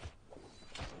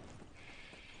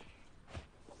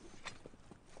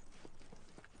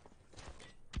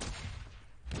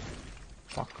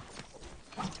 Fuck.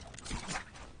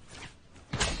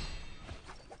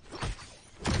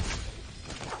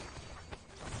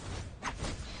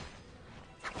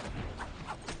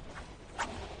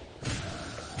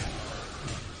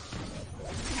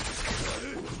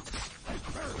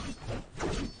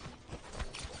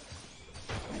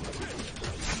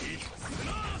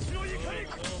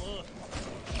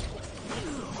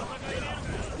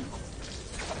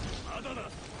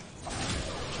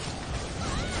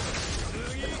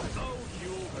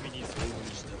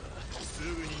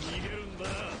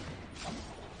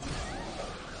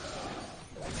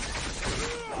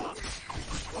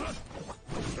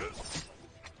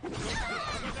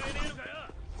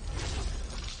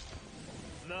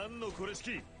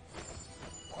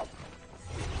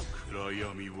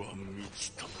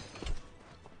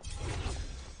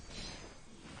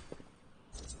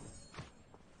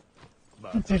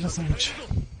 Tényleg az nincs.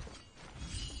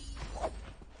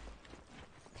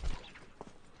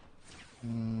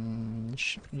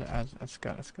 Ez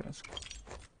kell.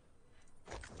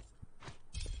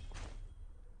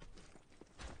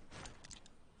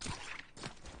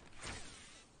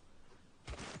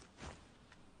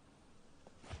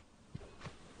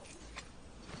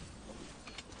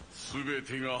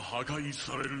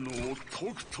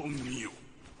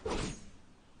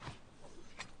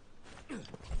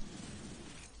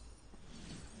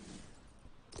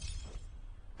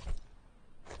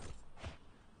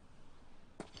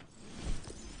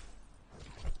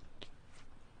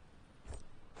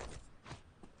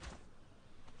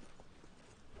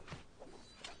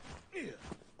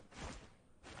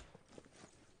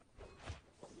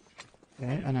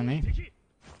 Okay, enemy.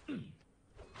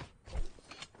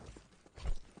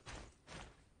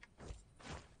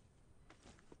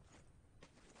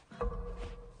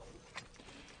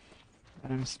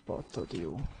 Time spotted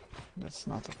you. That's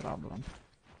not a problem.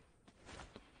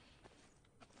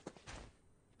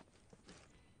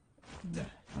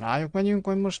 Rájuk megyünk,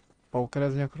 hogy most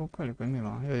pókerezni akarunk velük, vagy mi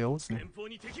van? Jöjj úszni.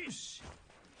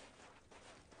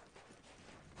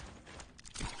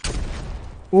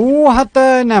 Hát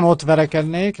nem ott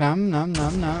verekednék, nem.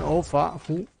 Oh,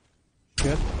 fú.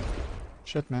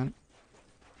 Shit, man.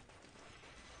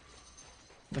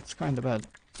 That's kinda bad.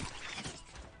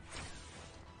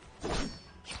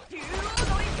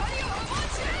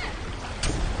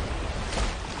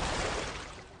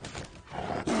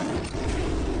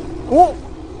 Oh!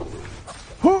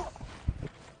 Huh!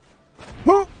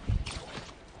 Huh!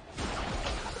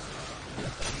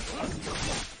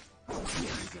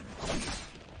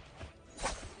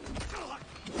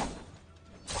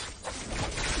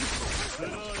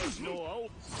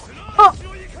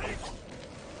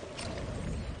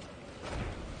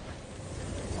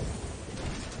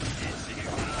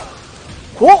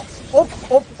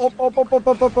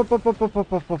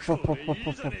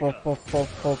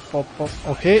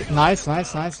 Okay, nice.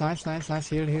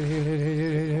 Heal.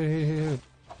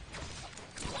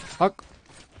 Fuck.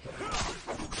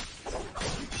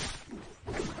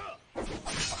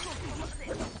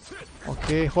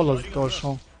 Okay, hol az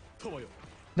utolsó?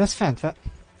 De ez fent fel.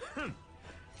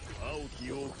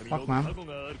 Fuck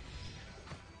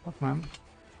man.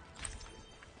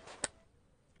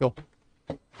 Jó.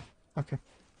 Okay.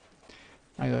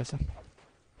 Megöltem.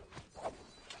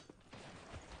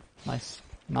 Nice.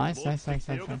 Ez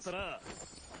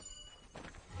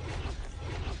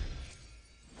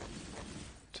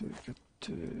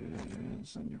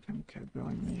mondjuk nem kell be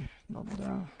annyi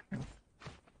labdál. Jó.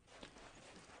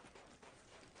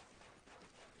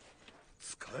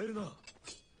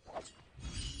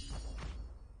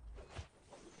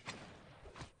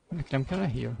 Nem kell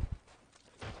heal.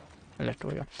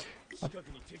 Letolja.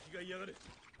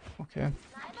 Okay.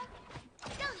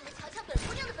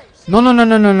 No.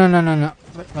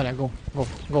 Várjál, go.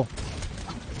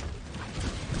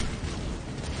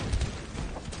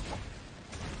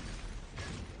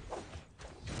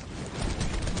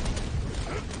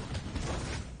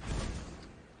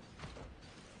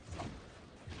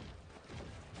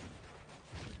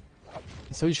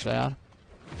 Ez is lejár.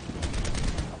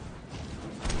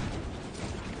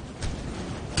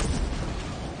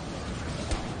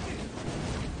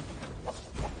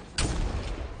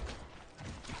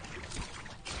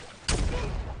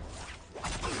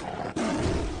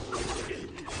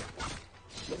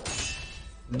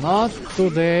 Not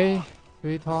today,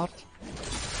 sweetheart.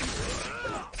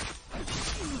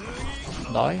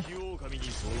 Die.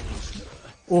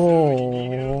 Oh.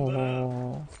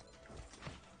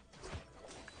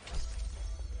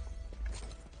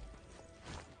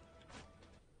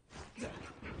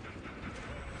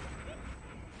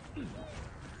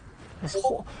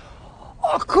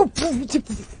 Akkor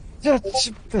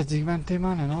pedig mentél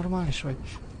már, ne normális vagy?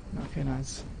 Oké,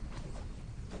 nice.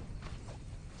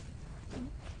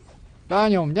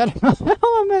 Lányom, gyere!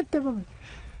 Hova mentem?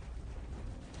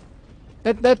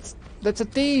 That's a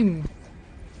team!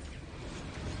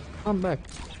 Come back.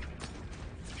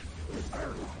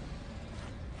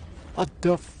 What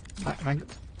the f...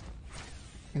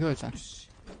 Megöltem.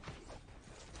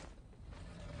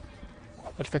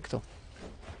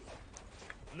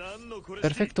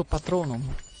 Perfecto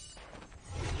patronum.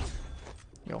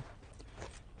 Jó.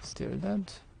 Still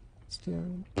dead.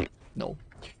 No.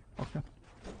 Okay.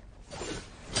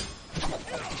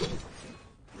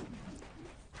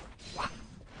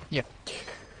 Yeah.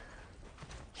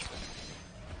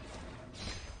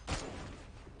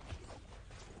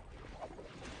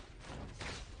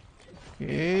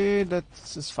 Okay,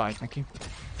 that's a fight neki.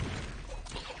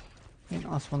 Én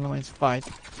azt mondom, hogy ez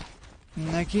fight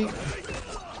neki.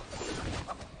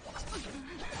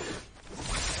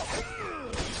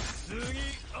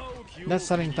 De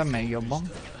szerintem még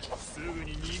jobban.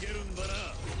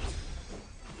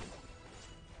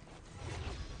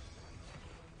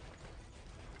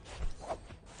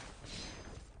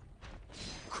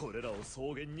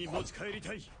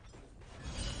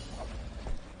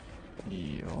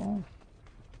 Jó.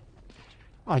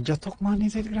 Adjatok már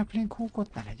nézét grappling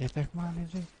hookot, ne legyetek már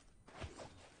nézét.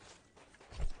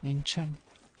 Nincsen.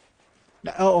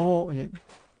 De, ugye.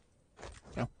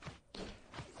 Jó.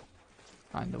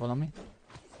 Hány, de valami.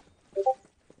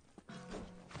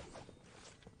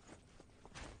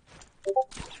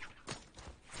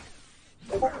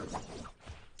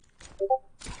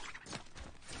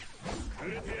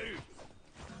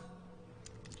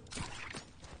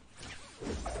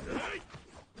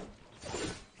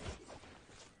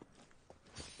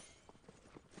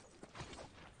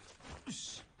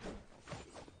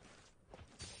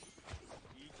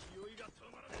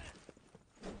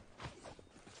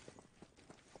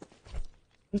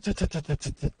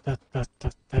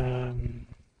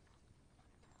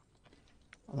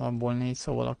 Alapból 4,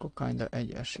 szóval akkor kinda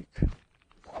egy esik.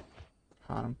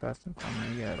 3 percünk van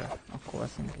még erre. Akkor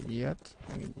veszünk egy ilyet,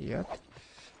 meg egy ilyet.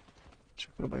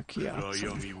 Csak próbáljuk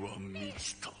kijátszani.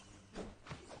 Ja.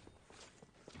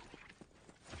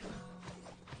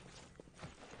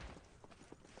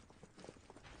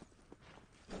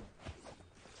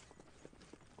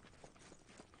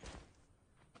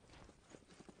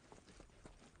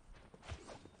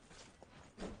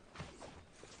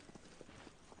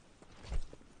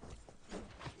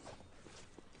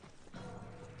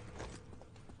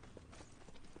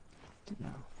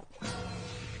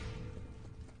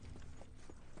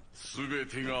 全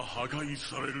てが破壊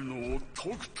されるのをと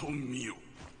くと見よ。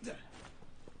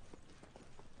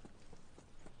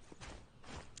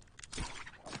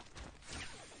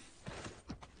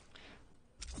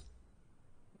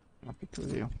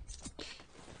Napítőző.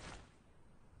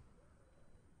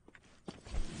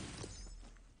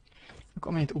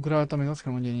 Akkor amennyit ugráltam, még azt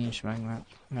kell mondani, hogy nincs meg, mert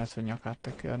lehet, hogy nyakát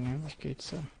tekerném, vagy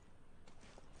kétszer.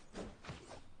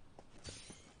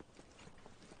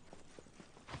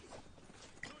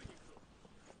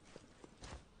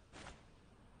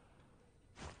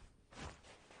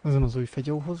 Azon az új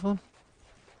fegyóhoz van.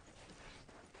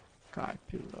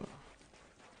 Kájpilla.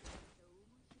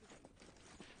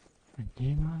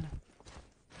 Menjél már.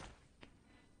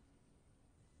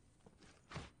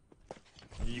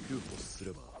 肉欲す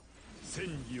れば戦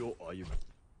意を歩む。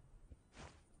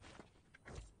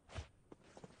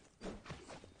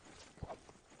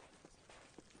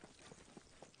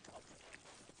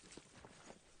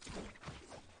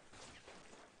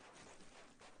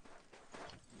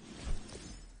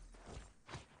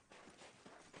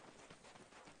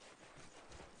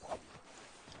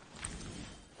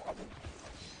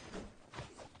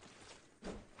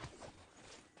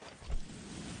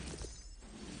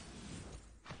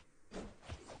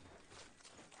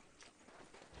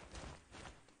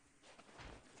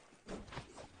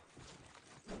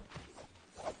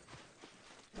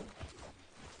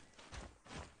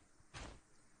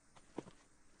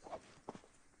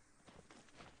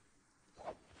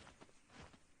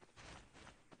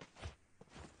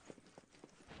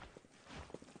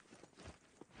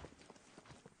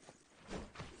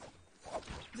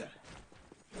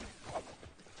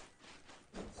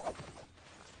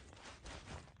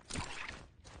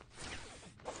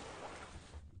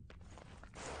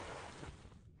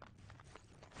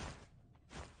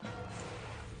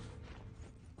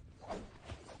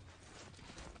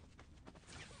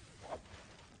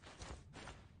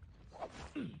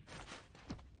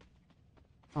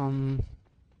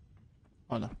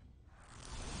Oda.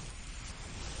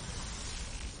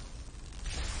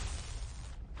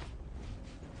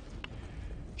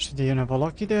 És ide jönne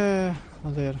valaki, de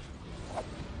azért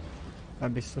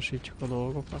bebiztosítjuk a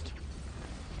dolgokat.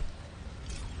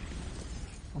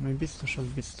 Ami biztos, az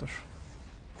biztos.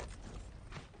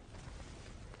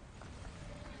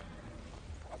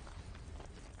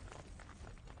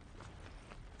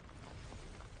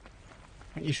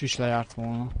 Is lejárt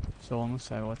volna, szóval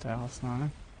muszáj volt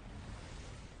elhasználni.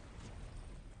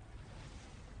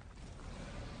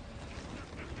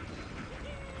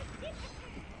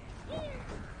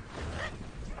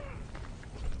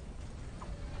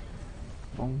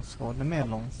 Longsword, de miért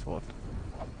longsword?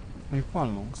 Mondjuk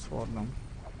van longswordom.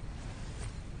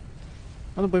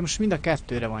 Az a baj, most mind a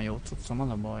kettőre van jó cuccom, az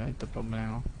a baj, itt a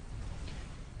probléma.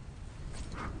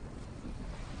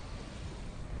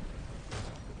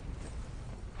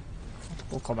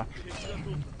 Oka be.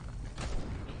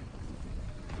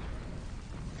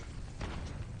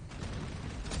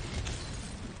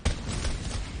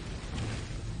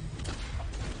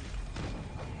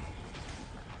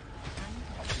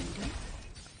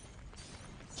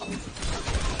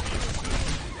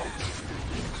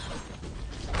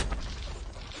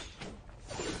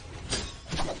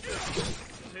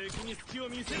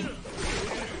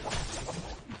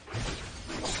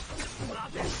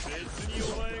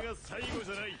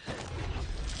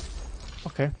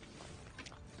 Oké.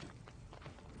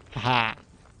 Haha.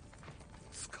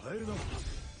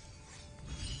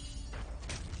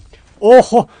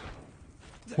 Oho!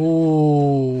 Ho.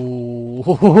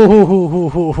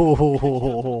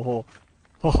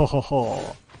 こ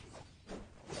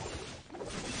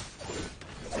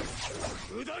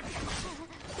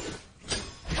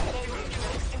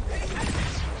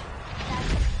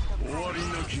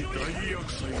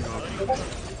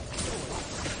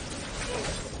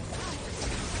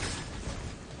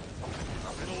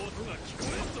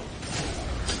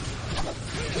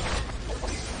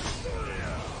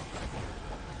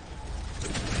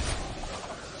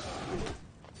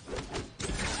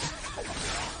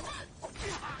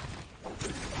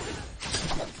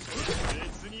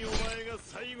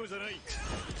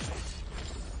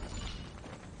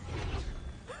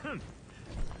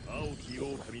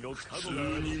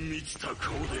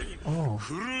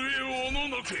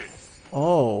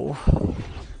Oh.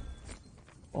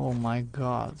 Oh my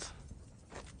god.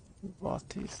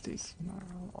 What is this?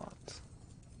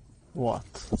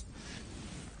 What?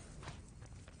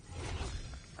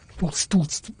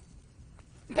 Tudsz.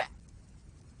 De!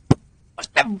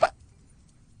 Azt nem...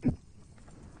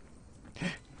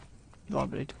 Dual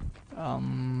Blade.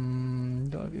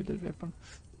 Dual Wielded Weapon.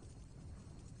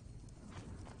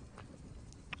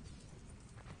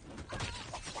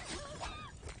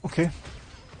 Okay.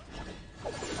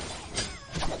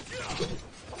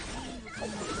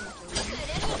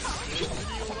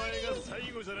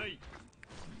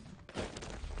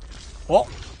 Oh!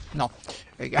 Na,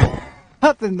 igen.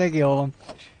 Hát neki jól van.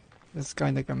 Ez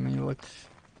kinda kemény volt.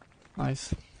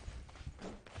 Nice.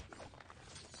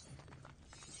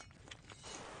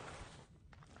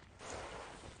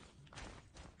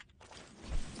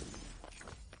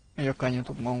 Így akkor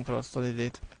nyújtok magunkra azt az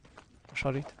idét. A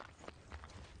sarit.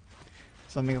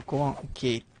 Szóval még akkor van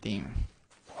 2 team.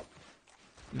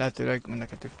 Lehetőleg mind a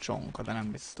 2 csonka, de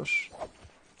nem biztos.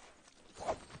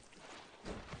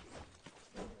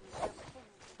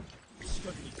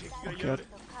 Okay.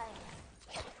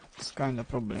 Ez kinda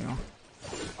probléma.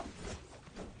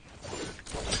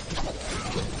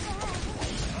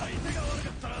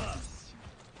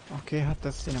 Oké, hát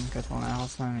ezt én nem kellett volna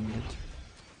elhasználni, mindegy.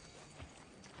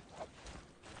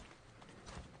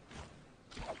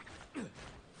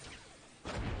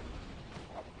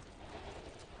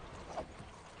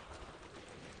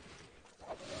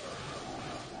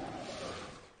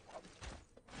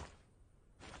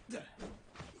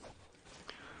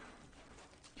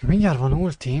 Mindjárt van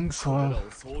ultink, szóval...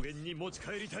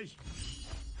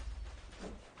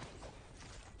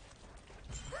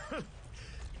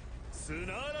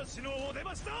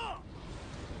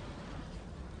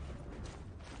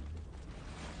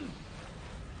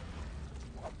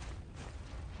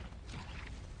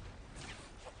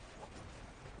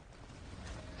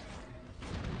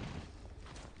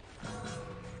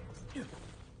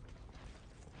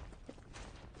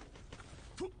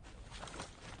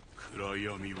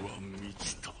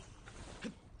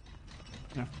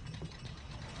 Ja.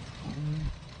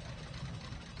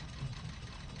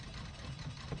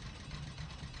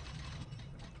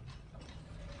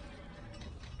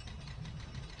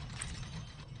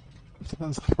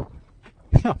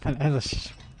 Ja, ez a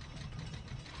is.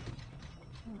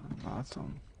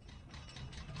 Látom.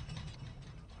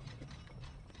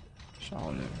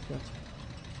 Sehol őket.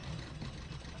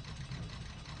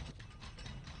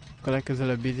 Akkor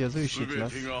legközelebb ízi az ő is itt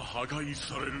lesz.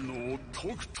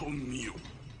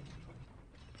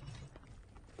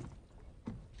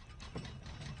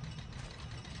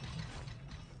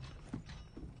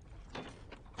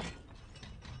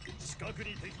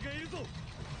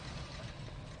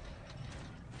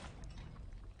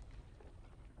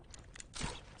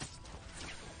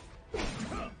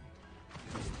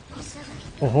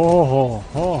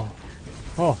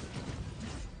 Oh.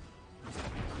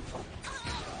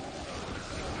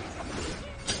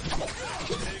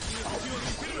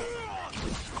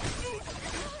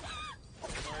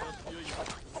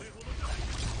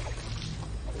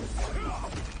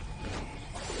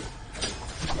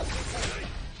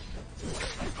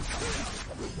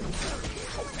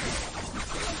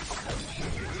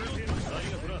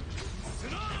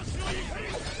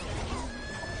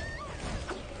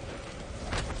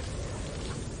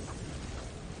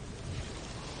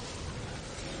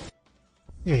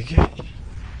 Igen.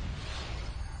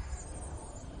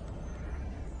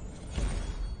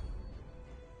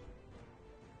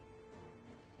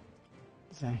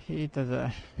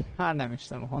 $17,000. Hát nem is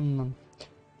tudom honnan.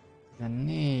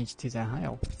 14,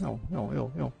 13.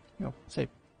 Jó. Szép.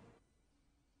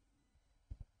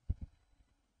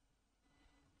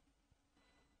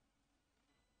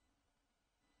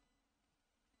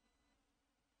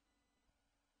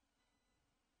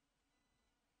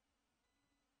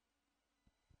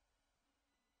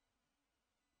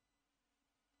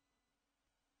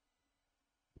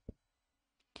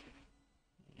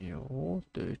 Jó,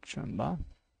 töltsön be.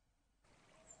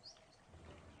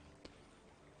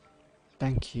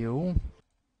 Thank you.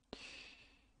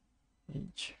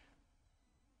 Így.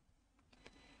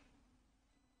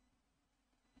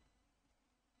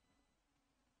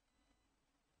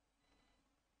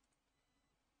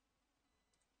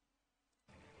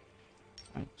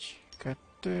 Egy,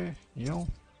 kettő, jó.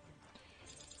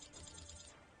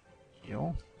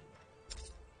 Jó.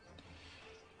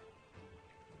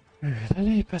 Ő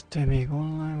lelépett, ő még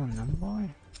online van, nem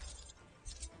baj.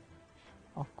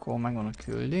 Akkor megvan a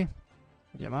küldi.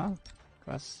 Ugye már?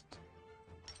 Quest.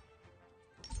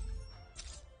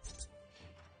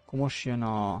 Akkor most jön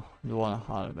a Dual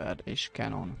Halberd és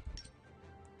Canon.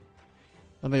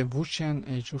 De vagy Wuchen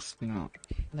és Justina.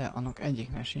 De annak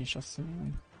egyiknek sincs azt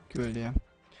hiszem küldje.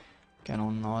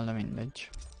 Canonnal, de mindegy.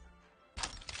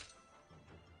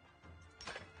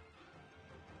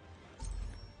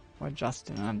 Vagy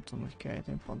Justina, nem tudom, hogy kell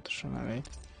ejteni pontosan nevét.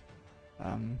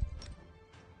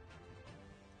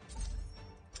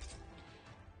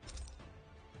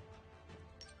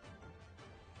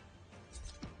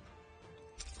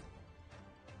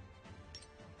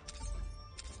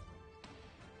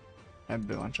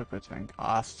 Ebből van csak 50,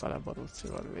 azt a lebarult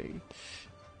szilvad végig.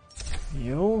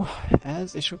 Jó,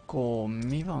 ez, és akkor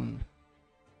mi van?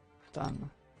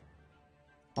 Utána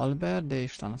Halberd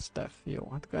és utána Steph. Jó,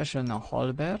 hát akkor első lenne a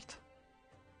Halberd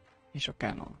és a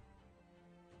Canon.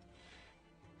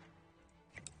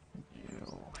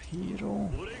 Jó, Hero.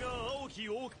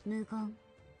 無言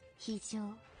非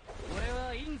常俺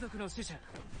は陰族の使者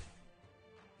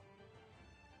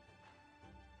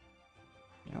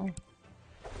Jó.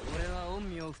 俺は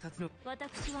陰陽二つの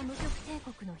私は無極帝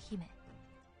国の姫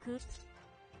く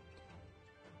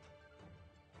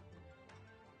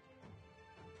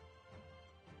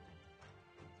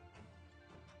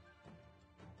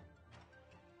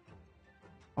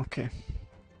Oké.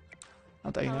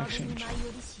 Hát egynek 川辺に sincs. 舞い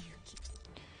降りし行き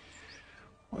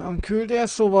Olyan küldél,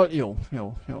 szóval jó.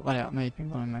 Várjál, melyik még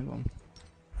valami megvan.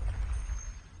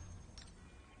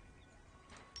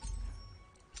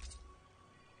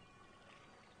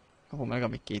 Akkor meg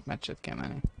amíg 2 meccset kell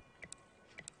menni.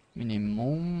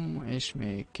 Minimum, és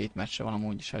még 2 meccse van,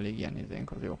 amúgy is elég ilyen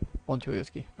nézénk, az jó. Pont jól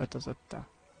jött ki, 5 az 5-tel.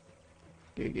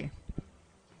 GG.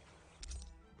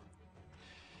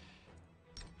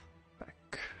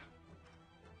 Back.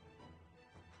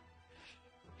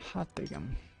 Hát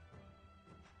igen.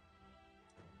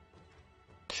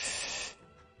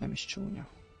 Nem is csúnya.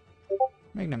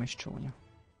 Még nem is csúnya.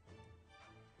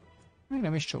 Még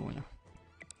nem is csúnya.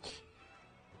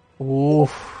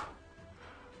 Uff.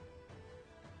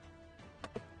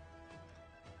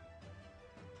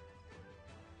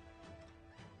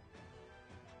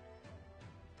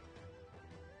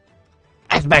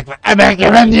 Ez meg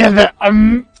kell venni ezzel!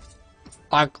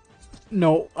 Fuck.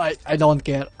 No, I don't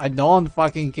care. I don't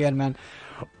fucking care, man.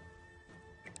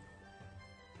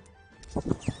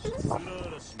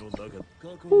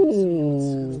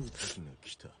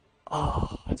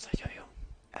 Ez nagyon jó.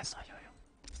 Ez nagyon jó.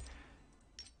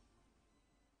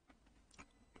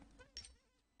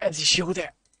 Ez is jó,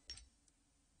 de...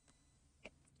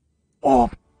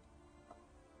 Oh!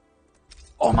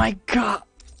 Oh my god!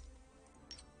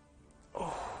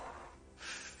 Oh.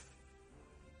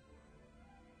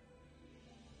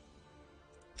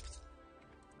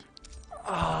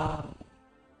 Ah.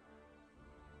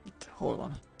 Itt hol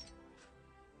van?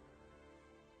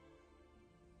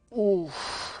 Uff.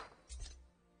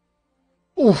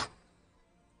 Uff.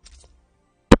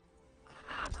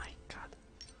 Oh my god.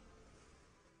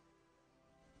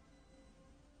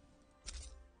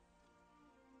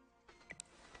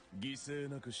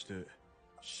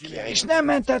 Ja, és nem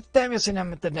mentettem, jössz, hogy nem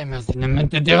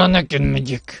mented, de van neked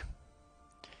megyek.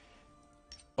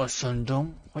 Azt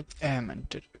mondom, hogy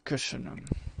elmented. Köszönöm.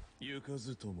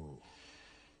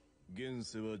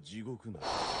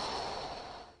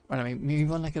 Várj, mi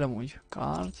van neked amúgy?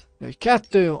 Card? De hogy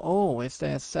 2? Ó, ez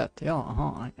teljes set. Ja,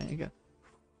 aha, igen.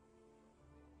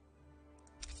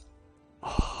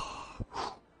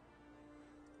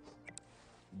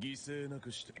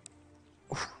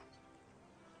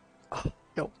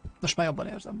 Jó, most már jobban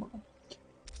érzem magam.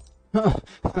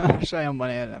 Most már jobban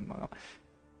érzem magam.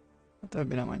 A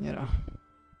többi nem annyira.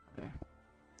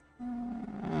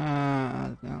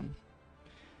 Hát nem.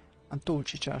 Hát túl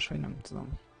csicsás, hogy nem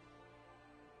tudom.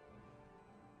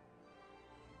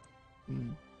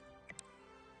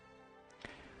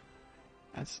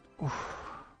 Ez...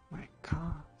 my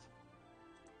god.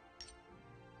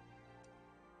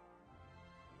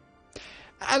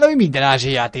 Hát, hogy minden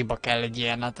ázsiai játékban kell egy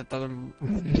ilyen, hát...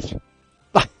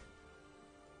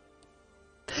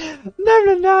 Nem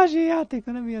lenne ázsiai játék,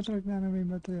 ha nem ilyet raknának még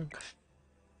betoljuk.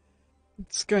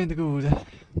 It's kinda good.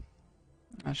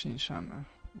 Már sincs semmi.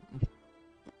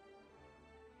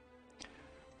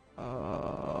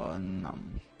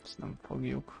 Nem. Ezt nem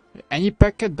fogjuk. Ennyi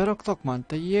packet beraktak már?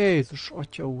 Te Jézus,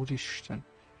 Atya Úristen.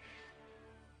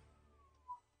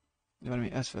 De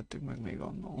valami ezt vettük meg még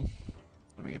annól.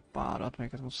 Még egy párat,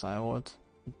 melyiket muszáj volt.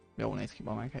 Jó néz ki,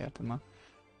 meghelyettem már.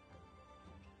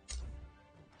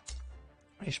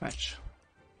 És meccs.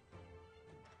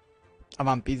 A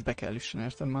One Piece be kell üssön,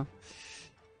 érted már?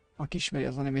 Aki ismeri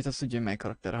az animét, azt tudja, hogy mely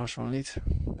karakterre hasonlít.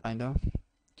 Kinda.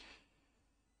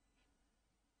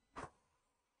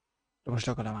 De most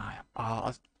akarom álljam.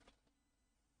 Az...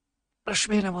 Most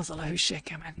miért nem azzal a hűség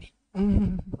kell menni?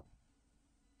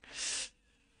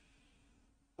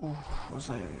 Az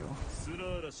nagyon jó.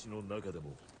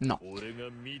 Na.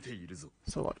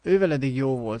 Szóval ővel eddig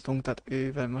jó voltunk, tehát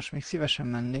ővel most még szívesen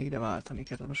mennék, de váltani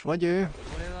kell. Most vagy ő,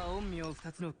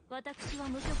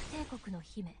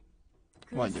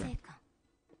 vagy ő.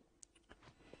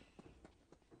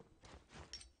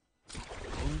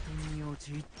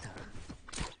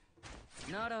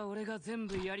 なら俺が全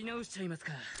部やり直しちゃいます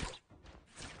か。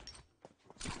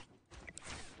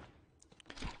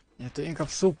 Hát ő inkább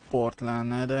support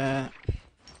lenne, de...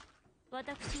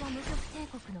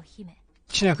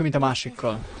 Csináljuk, mint a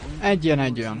másikkal. Egy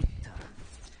olyan.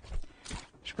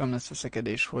 És nem lesz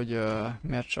veszekedés, hogy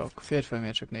miért csak férfi,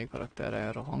 miért csak női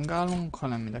karakterre rohangálunk,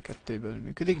 hanem mind a kettőből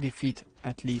működik. Defeat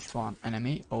at least one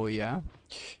enemy, oh yeah.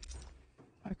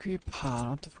 Equip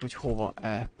 3, hogy hova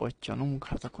elpottyanunk,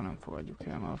 hát akkor nem fogadjuk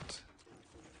el, mert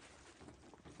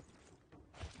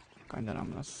kinda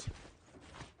nem lesz.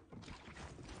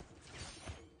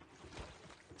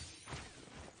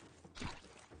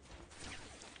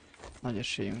 Nagy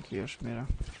esélyünk ilyesmire.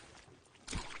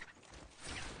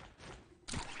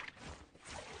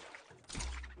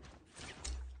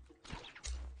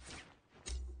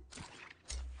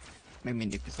 Még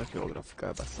mindig viszont jó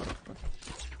grafikába szarokra.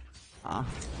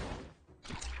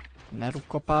 Ne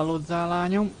rukkapálódzál,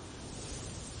 lányom.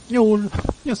 Jól,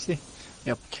 nyuszi.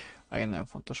 Jó, igen, nagyon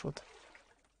fontos volt.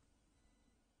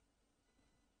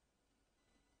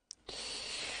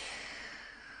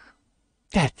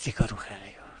 Tetszik a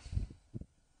ruhája.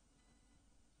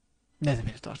 De ez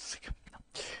mire tartozik.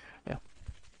 Jó.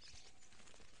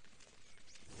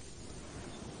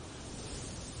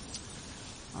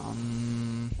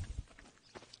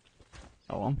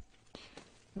 Jó van.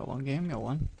 Jó van, game, jó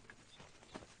van.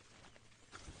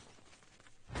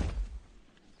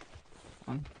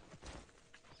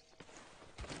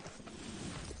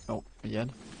 Jó,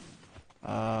 figyeld.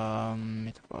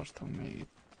 Mit akartam még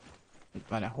itt?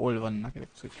 Várjál, hol vannak ezek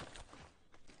szügy?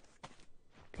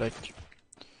 Klöty.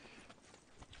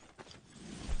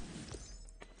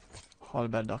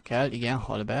 Halberda kell, igen,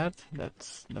 halberd,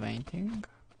 that's the main thing.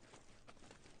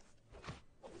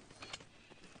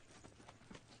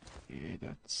 Okay,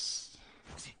 that's...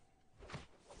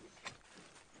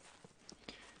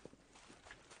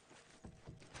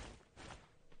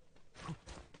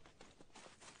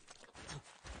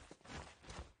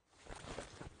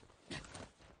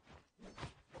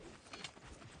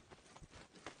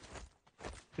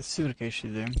 Ez szürke is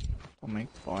idő. Még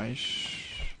pajzs.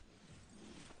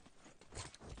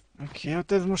 Oké,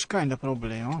 hát ez most kinda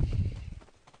probléma.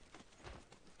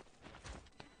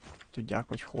 Tudják,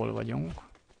 hogy hol vagyunk.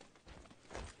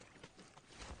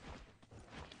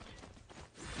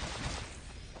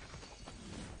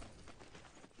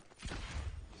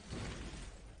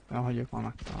 Ahogy ők már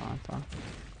megtalálták.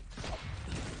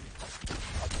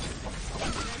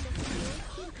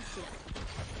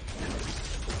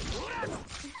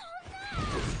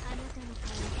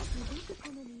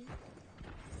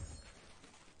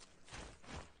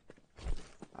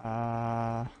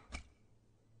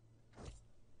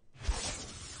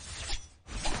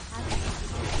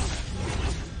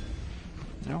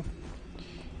 Jó.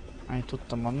 Annyit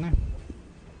tudtam adni.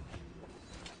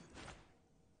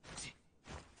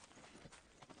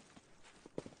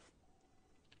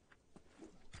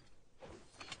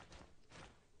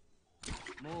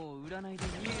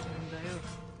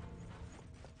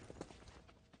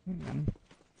 Igen.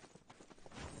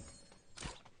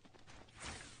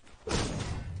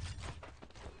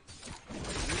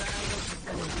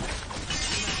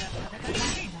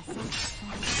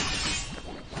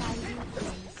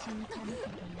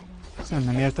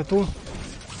 Szerintem nem érte túl.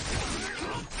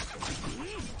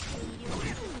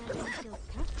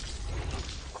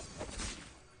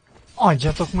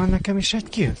 Adjatok már nekem is egy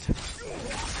killt!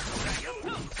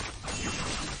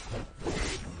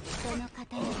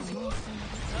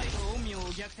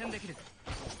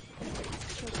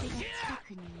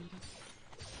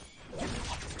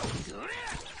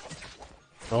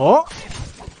 Ó!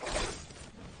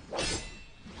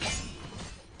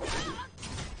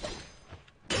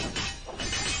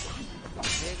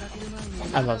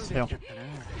 Ez az, jó.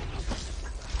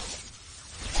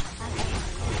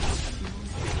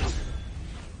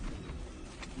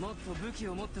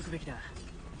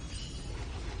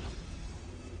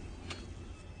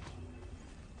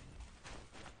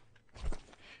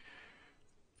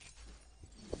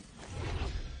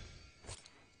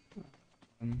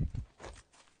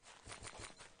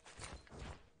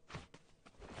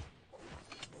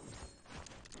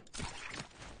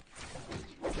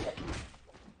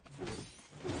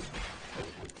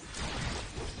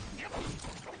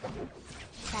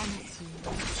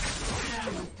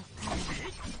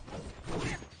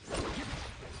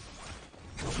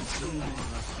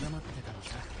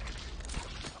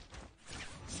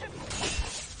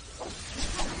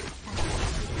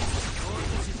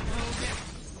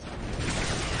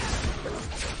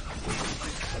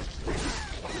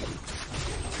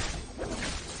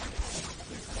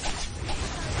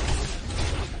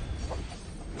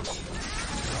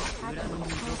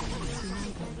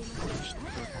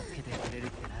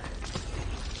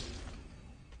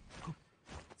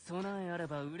 備えあれ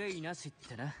ば憂いなしっ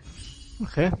てな。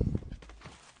Oké.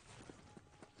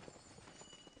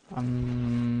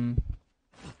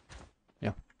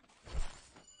 Ja.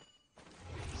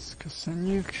 Ezt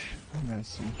köszönjük.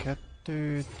 Veszünk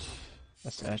kettőt.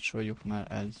 Ezt elcsoljuk,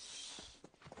 mert ez...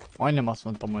 Majdnem azt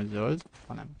mondtam, hogy zöld,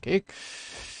 hanem kék.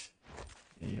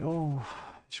 Jó.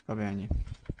 És kb. Ennyi.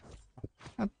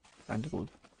 Hát, kind of good.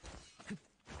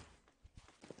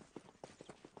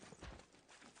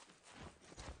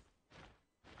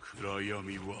 暗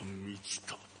闇は満ち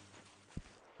た。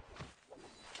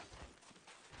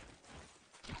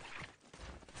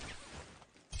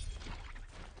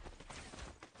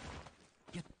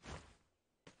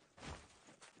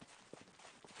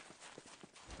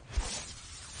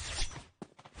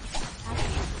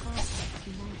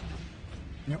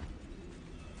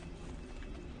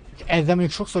Ezzel még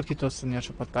sokszor ki tudsz szedni a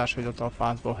csapattársaidot a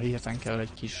páncból, ha hirtelen kell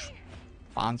egy kis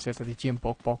páncél, tehát így ilyen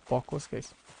pakhoz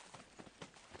kész.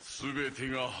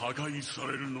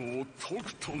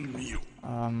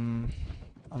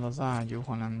 Az az ágyú,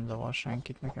 ha nem zavar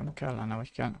senkit, nekem kellene,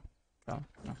 vagy kell? Kell.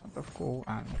 Hát akkor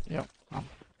állni. Jó.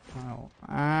 Jó.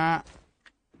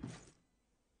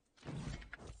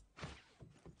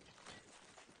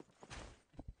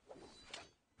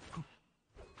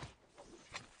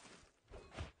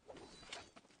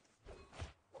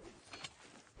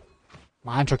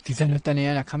 Már csak 15-en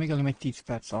élnek, hát még alig egy 10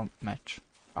 perc a meccs.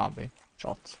 AB.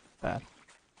 Shots. Fair.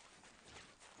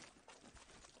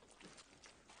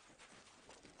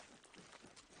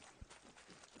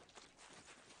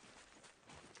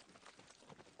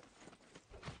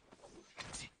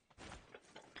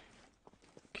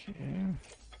 Okay.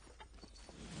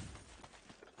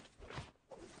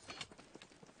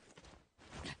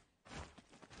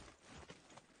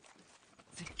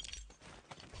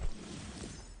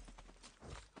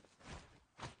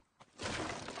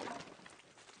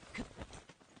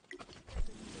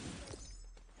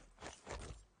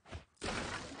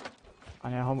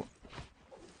 Anya, ha...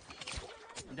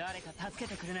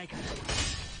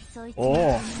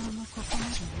 Oh.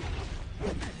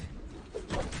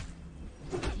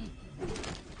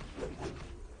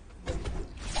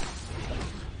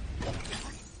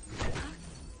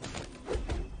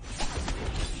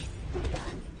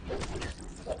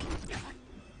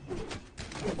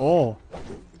 Oh.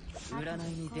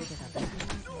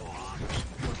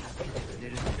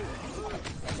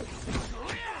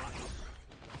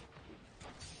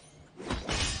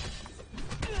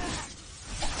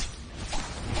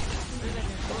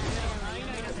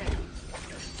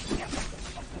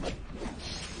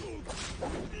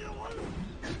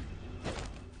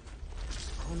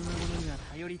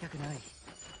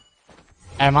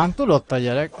 マントロッタじ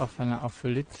ゃねあフ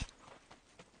リッツ。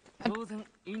当然、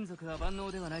陰族は万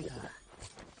能ではないさ。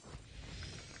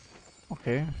オッ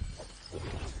ケー。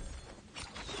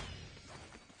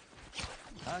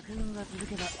悪運が続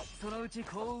けば、そのうち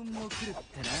幸運も来るっ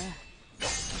てな。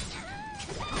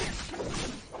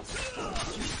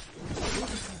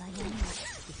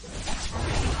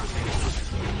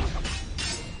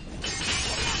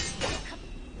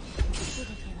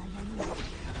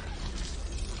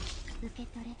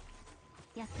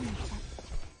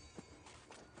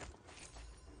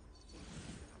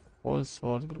Hol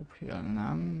sword group heal?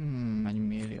 Nem, egy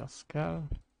méli az kell.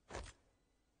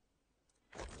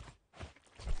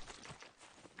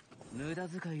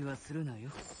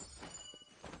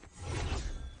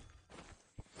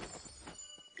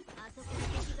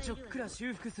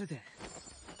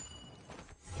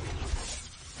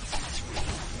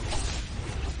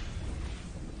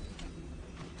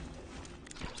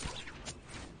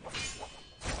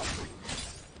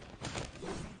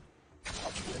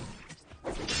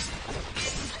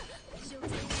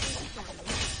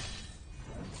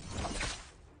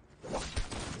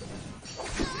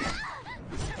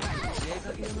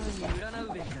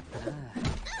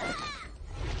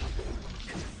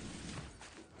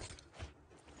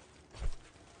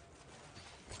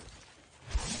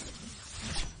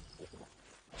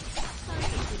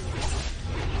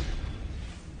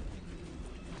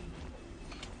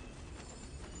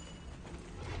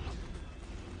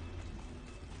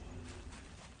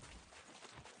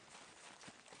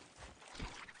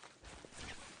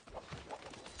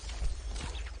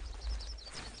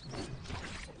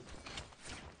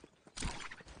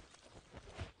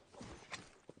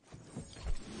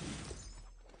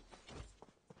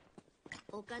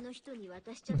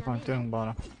 Tőlünk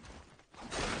balra.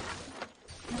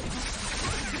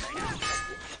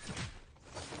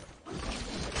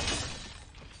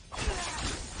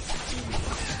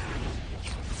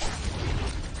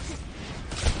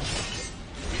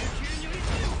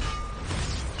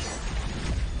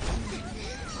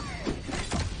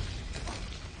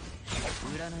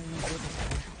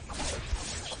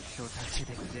 せ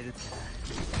てくれるってな。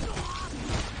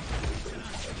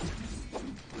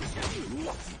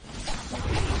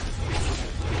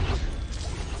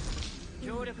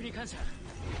協力に感謝。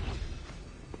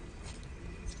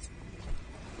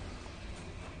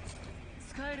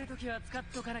使えるときは使っ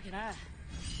とかなきゃな。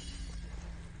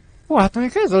Ó, hát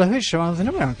mondjuk ezzel a hőssel van azért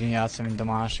nem olyan könnyű játszani, mint a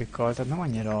másikkal, tehát nem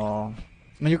annyira...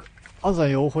 Mondjuk az a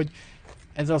jó, hogy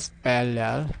ez a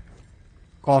spell-lel,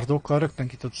 kardokkal rögtön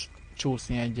ki tudsz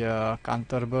csúszni egy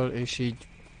counterből, és így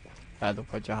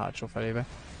feldobhatja a hátsó felébe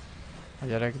a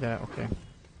gyerek, de oké.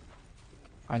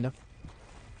 Kind of.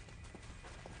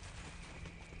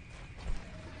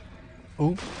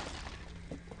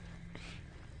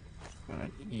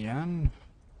 Egy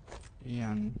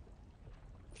ilyen...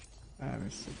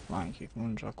 Elvisszük Flying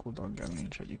Ninja, Kudoggel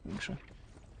nincs egyikünk se.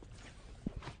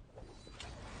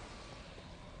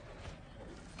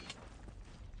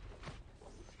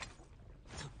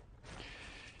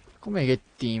 Akkor még egy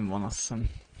team van, azt hiszem.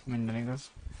 Minden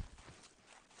igaz.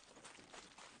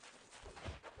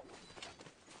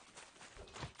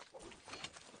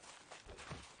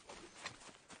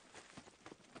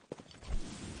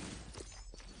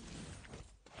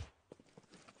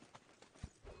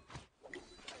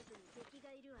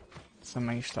 Aztán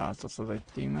meg is találtasz az egy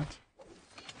teamet.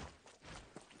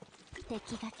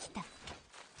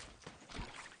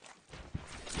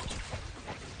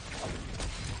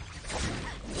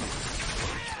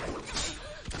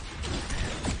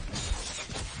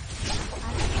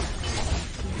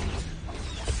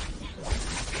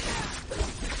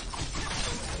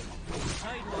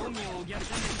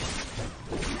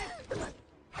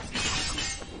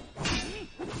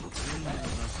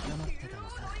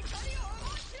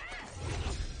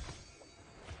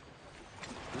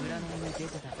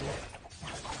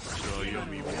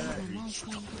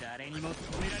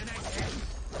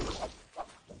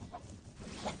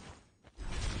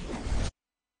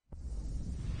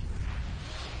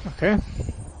 Oké.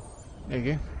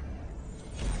 Eléggé.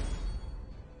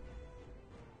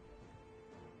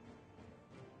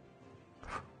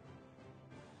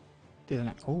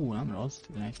 Ó, nem rossz,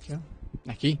 11 kill.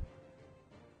 Neki?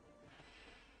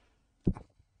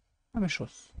 Nem is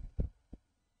rossz.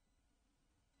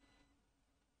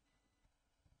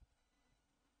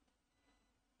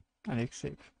 Elég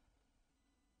szép.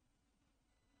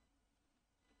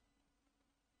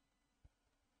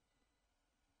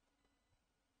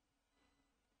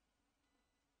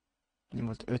 Ennyi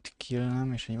volt 5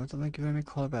 kill-nem, és ennyi volt azon kívül még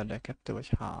Halberd, de 2 vagy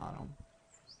 3.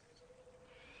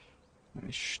 Nem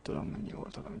is tudom, mennyi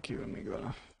volt azon kívül még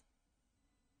vele.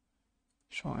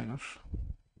 Sajnos.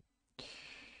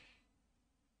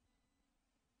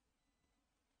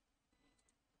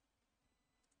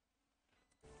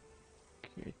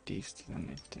 Oké, 10,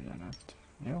 14, 15.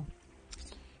 Jó.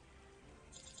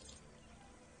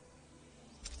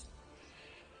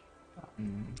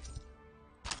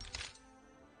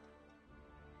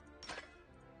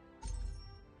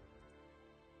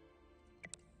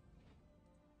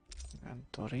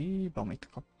 Inventory-ba mit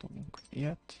kaptunk?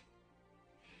 Ilyet.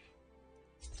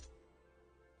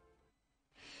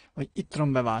 Vagy itt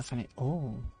tudom beváltani. Ó.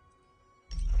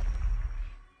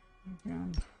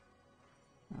 Igen.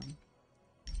 Nem.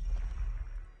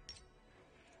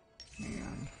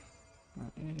 Igen.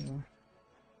 Igen.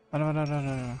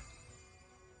 Várj.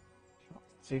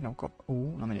 Szép nem kap.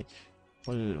 Ó, nem mindegy.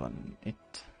 Hol van?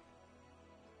 Itt.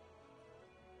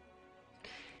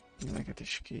 Ezeket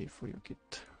is kifújjuk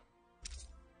itt.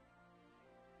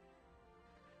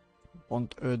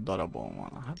 Pont 5 darabon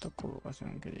van. Hát akkor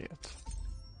veszünk egy ilyet.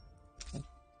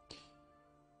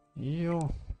 Jó.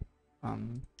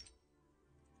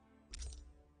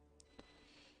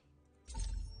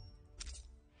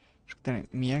 És tényleg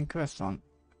milyen quest van?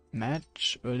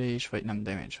 Match, ölés, vagy nem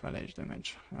damage, vele is damage.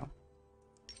 Jó.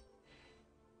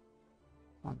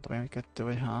 Nem tudom, hogy 2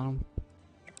 vagy 3.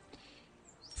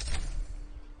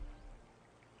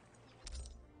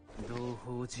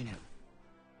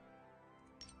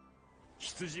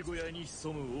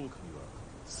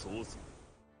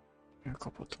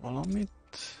 Kapott valamit.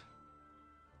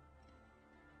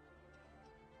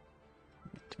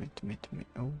 Mit?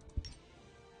 Ó.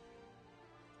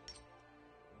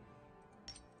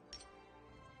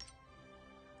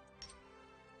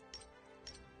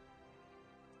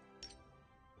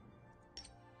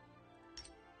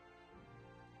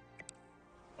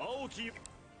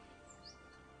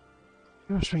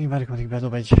 Most megint várjuk, addig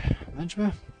bedob egy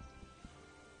meccsbe.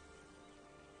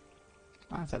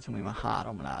 Látszunk még már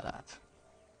 3 ládát.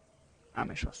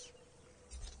 Nem is az.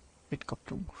 Mit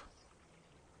kaptunk?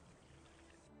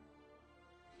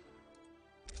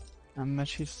 Nem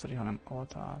match history, hanem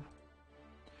altar.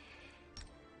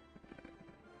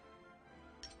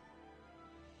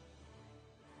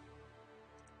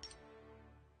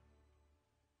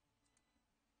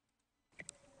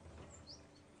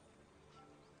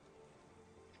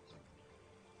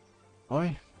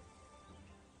 Oj.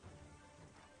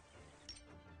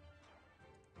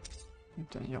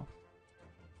 Itt van, jó.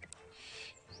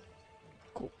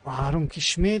 Akkor várunk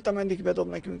ismét, ameddig bedob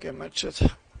nekünk egy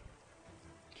meccset.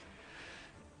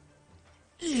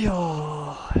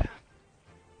 Jaj.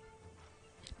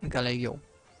 Elég jó.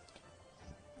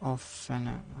 A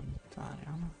fene van,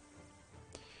 várjál.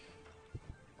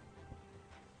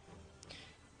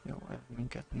 Jó,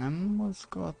 minket nem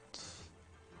mozgat.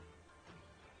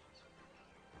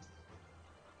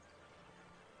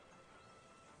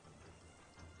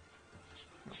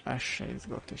 Ez se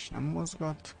izgat és nem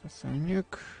mozgat.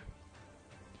 Köszönjük.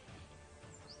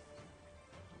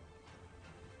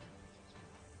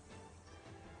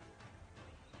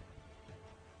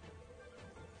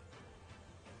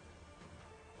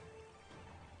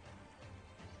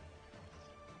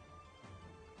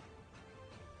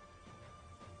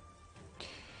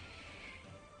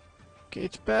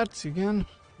 Két perc, igen.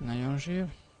 Nagyon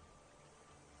zsír.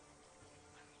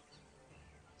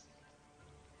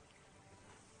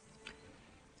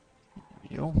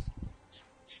 Jó.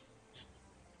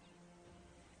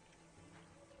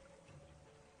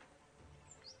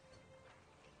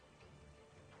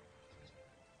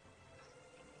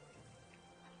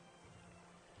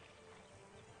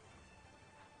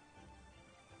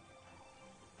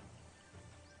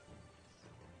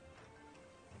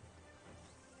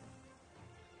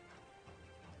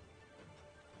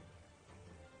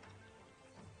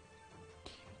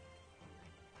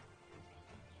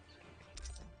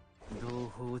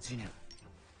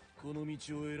この道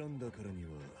を選んだからに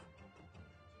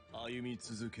は歩み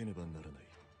続けねばならな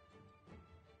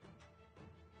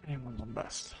い。 Én mondom be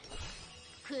ezt.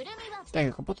 くるみは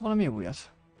Tényleg kapott valami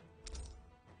újat?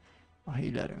 A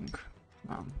healerünk.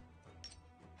 Nem.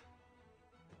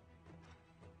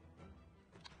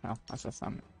 Ja, azt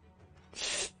nem.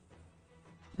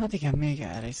 Hát igen, még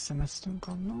erre is szemeztünk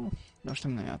annól. De most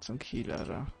nem játszunk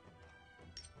healerrel.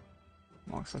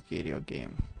 Max kéri a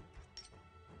game.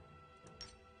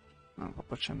 Nem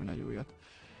kapott semmi nagy újat.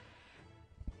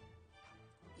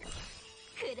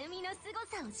 くるみの凄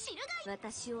さを知るがい。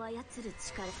私を操る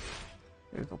力。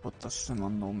 Ő kapott azt hiszem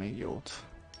annól még jót.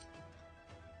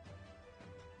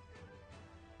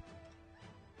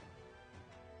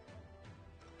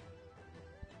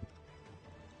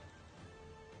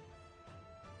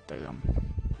 Tegem.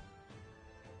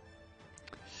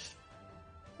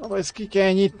 Abba ezt ki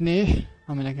kell nyitni,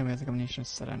 ami nekem nincs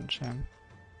szerencsém.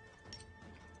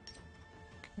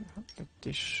 Hát itt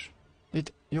is.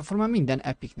 Itt jóformán minden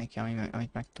epic neki,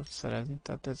 amit meg tudsz szerezni,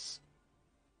 tehát ez...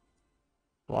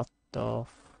 What the...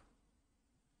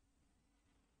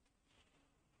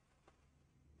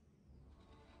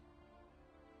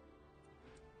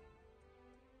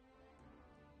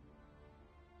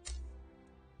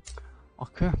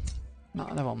 Oké.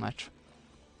 Na, de van meccs.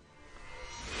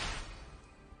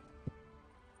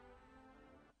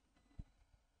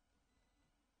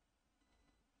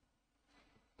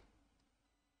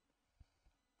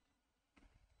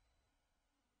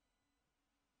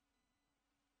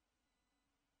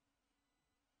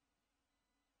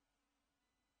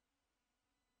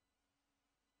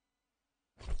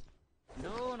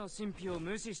 Dóの神秘を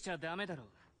無視しちゃダメだろう。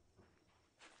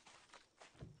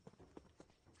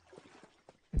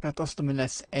 Tehát azt mondom, hogy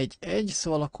lesz egy,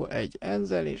 szóval akkor egy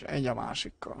ezzel és egy a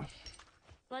másikkal.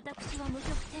 私は無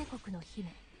極帝国の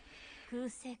姫、空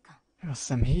星館。 Azt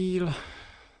hiszem heal,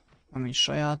 ami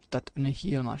saját, tehát ön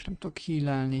heal, más nem tudok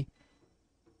healelni.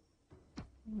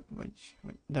 Vagy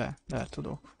de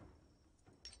tudok.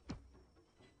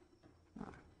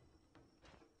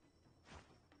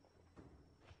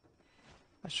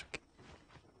 Ez csak.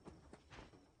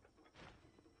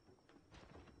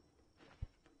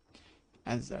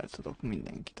 Ezzel tudok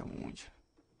mindenkit amúgy.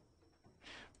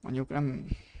 Mondjuk nem...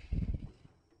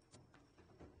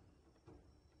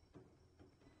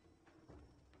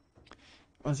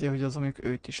 Azért, hogy az, amik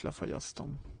őt is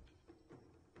lefagyasztom.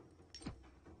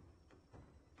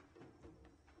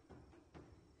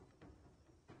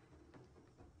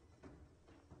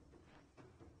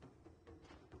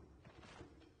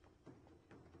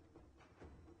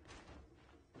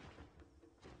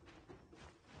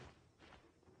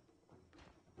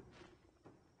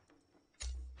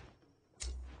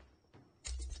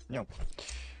 Jó.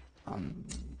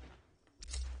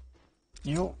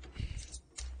 Jó.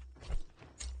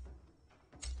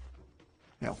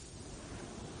 Jó.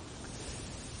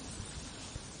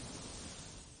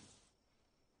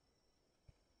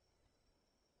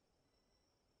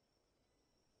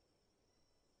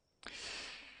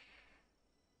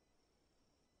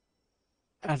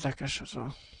 Érdekes ez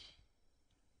a...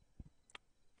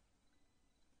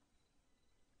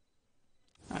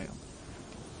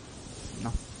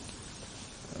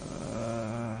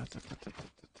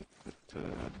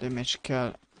 damage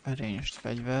kell ranged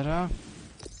fegyverrel.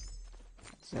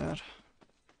 1000.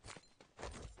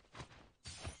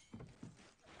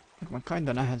 Már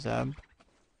kinda nehezebb.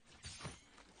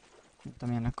 Mint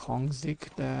amilyennek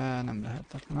hangzik, de nem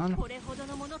lehetetlen.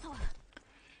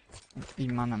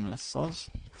 Így már nem lesz az.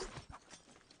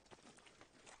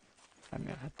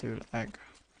 Remélhetőleg.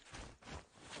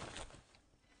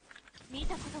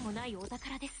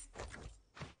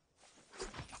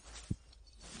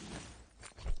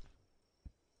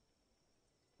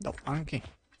 Dobban ki.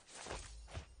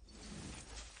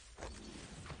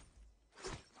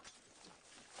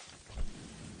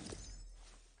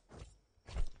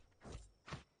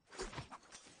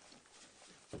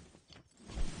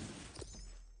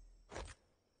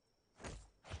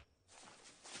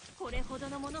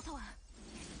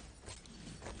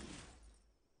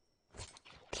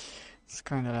 Ez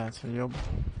kinda lehet, hogy jobb.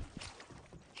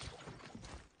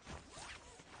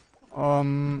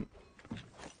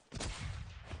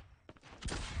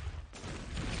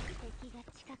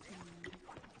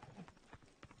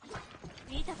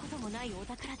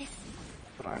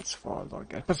 Bright Fall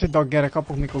Dagger. Persze, hogy daggerre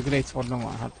kapok, mikor Great Swordom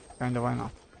van, hát kinda why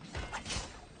not.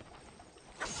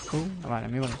 De várjál,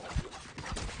 mi van?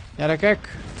 Gyerekek!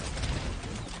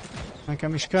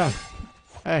 Nekem is kell.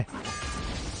 Hey!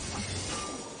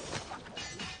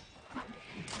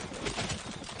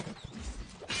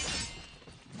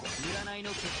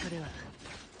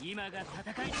 今が戦い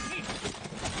時。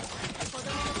子供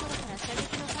の頃から射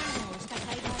撃の訓練をした海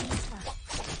外ミスター。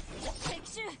敵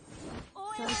襲応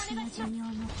援をお願いします。そんな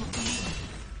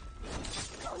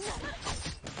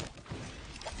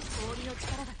氷の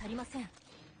力が足りません。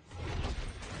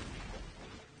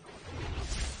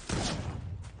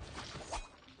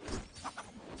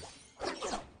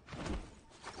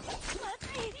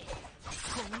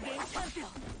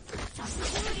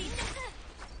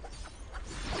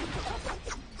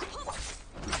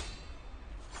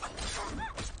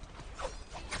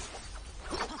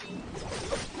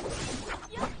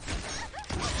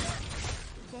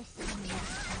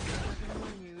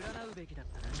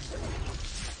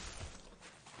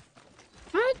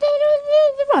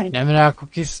Nem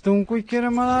rákokiztunk, úgy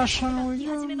kérem alásan, úgy...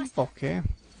 Oké.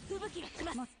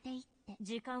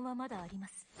 時間はまだありま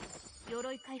す。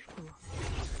鎧回復を。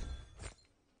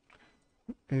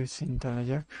Őszinte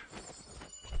legyek.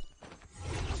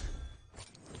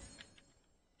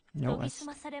 Jó, ez...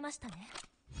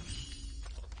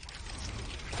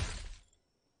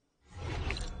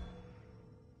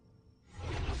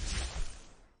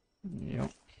 Jó.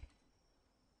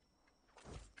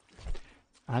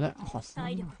 De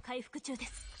használom.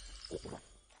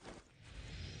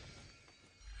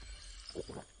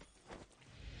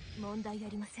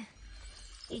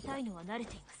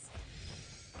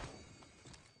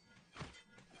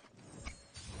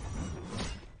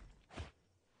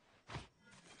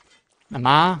 Nem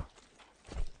áll?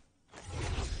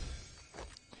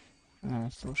 Nem,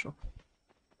 ez túl sok.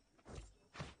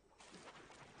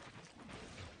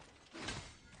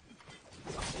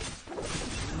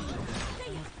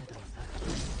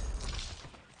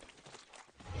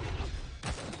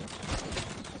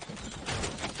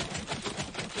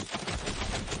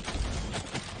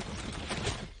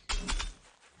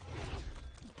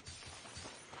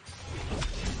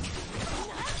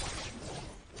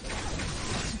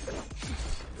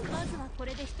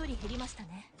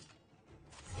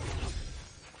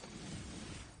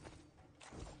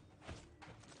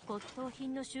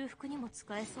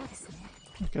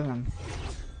 Köszönöm.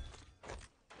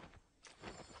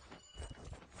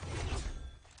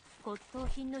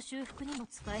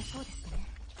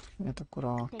 Hát akkor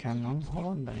a cannon hol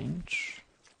van, de nincs.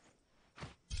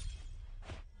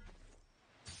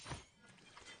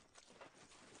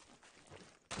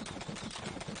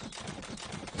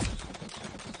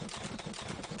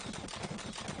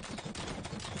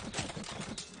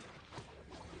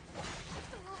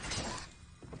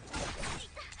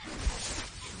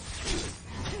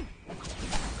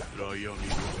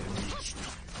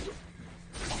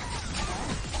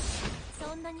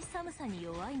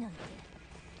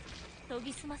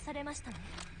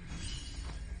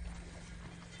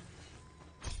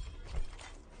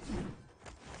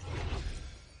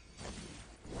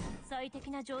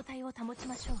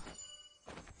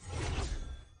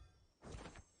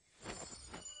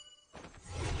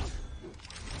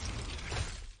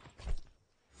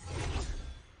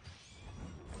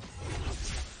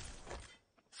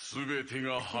全て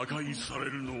が破壊され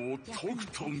るのをとく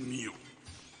と見よ。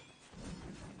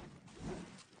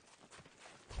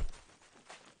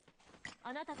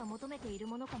あなたが求めている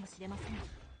ものかもしれません。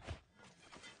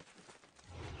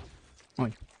は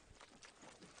い。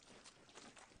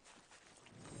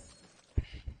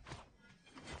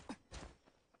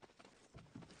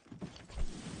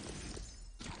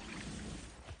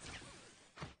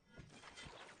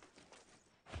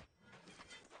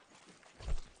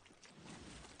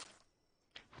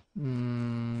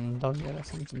Daggerre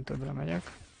szerintem többre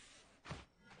megyek.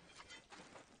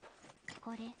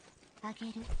 これあ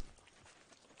げる。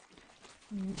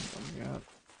 Dagger.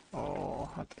 Ó,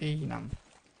 hát így nem.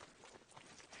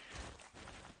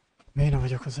 Miért nem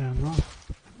vagyok az olyannal?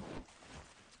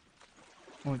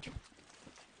 Úgy.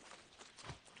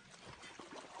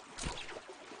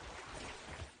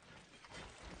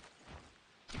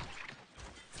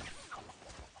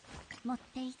 持っ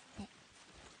て行って。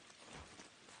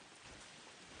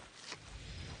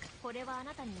これはあ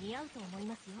なたに似合うと思い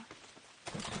ますよ。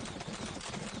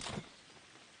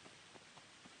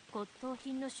骨董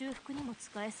品の修復にも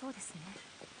使えそうですね。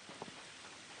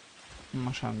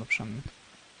 Ma sem dob semmit.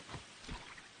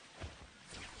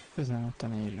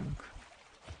 15-en élünk.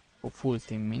 Ó, full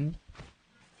team mind.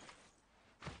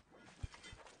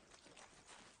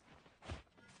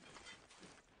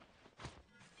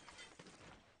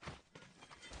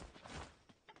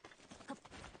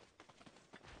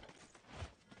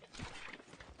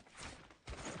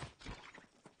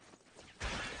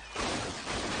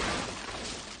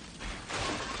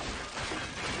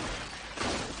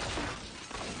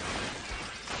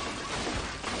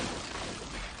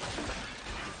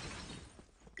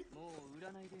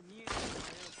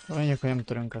 A lényeg, hogy nem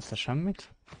törünk össze semmit.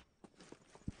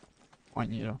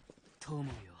 Annyira.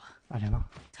 Várjál.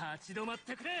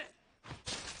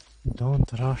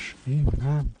 Don't rush in,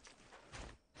 man.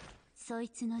 そい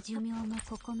つの寿命も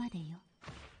ここまでよ。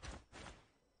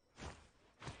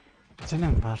 Ez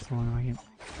nem várt volna megint.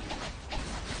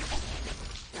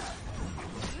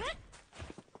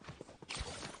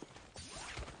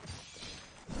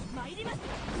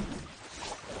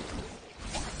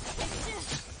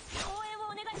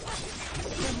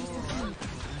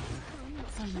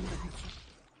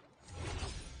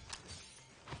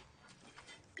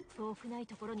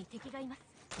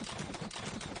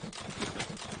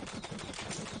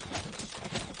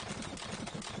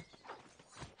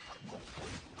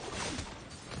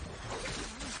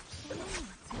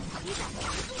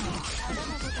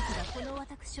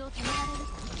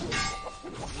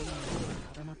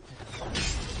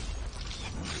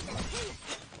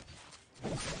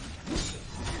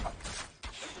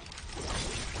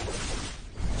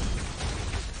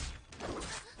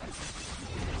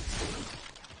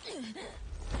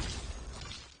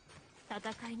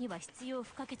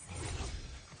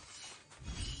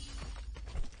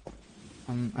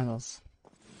 Ez az.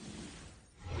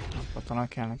 Katona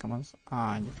kell nekem az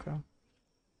ágyukra.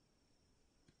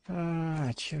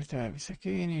 Egy hírt elviszek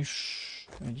én is.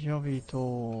 Egy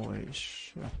javító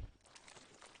és...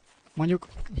 Mondjuk...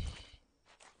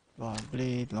 Van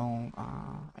blade, long...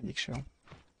 egyik se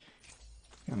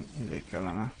jó. Izé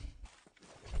kellene.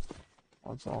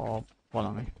 Az a...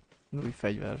 valami. Új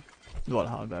fegyver. Dual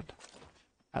Halberd.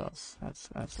 Ez.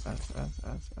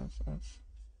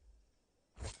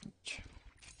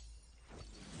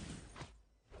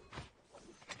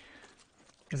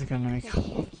 Ez kellene még.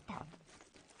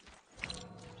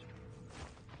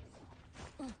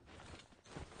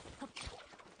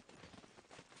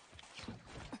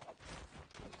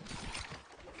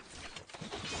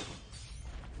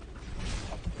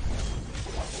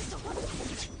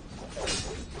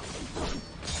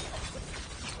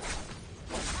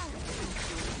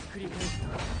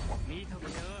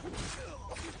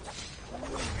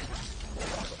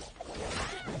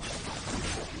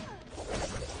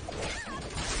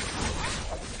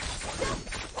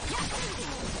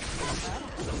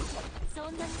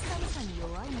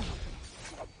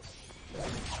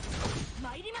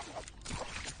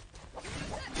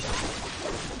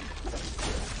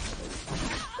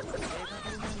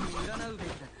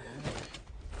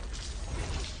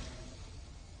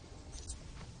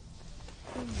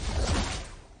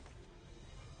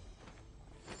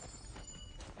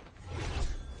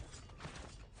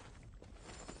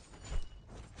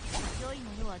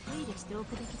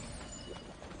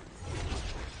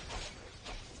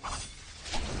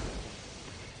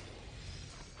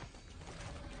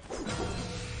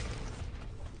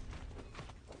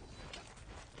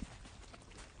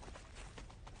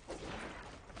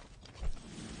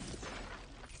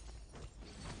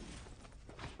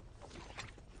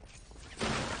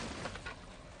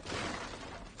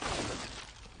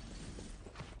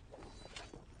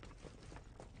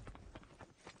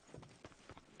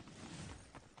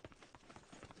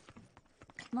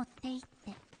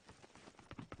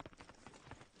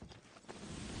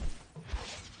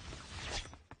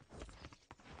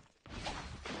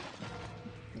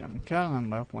 Nem kell, nem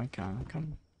bajok, majd kell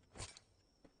nekem.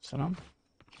 Köszönöm.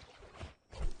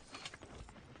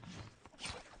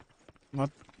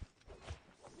 What?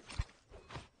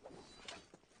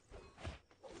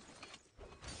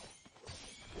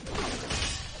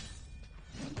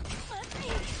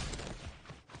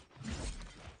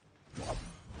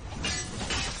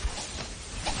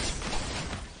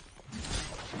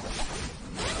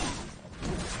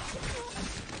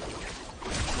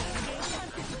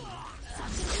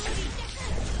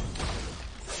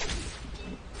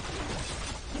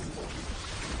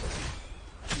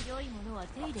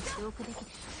 しておくべき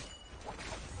です。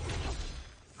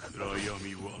暗闇は見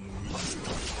ぬ。あ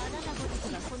なたごと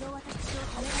きがこの私を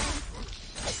止められ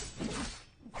ますか。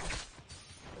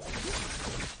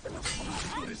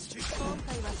今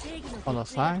回は正義の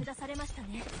決意が下されました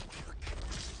ね。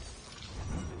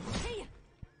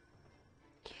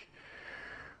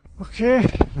Oké,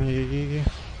 még.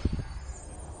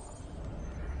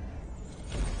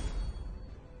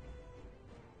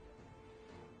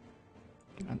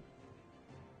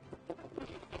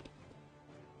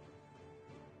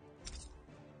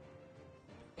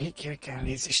 Még kell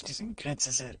nézést,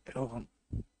 19 000. Jó van.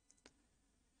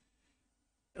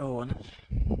 Jó van.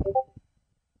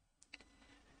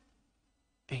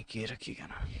 Én kérek,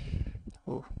 igen.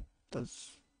 Hú, ez...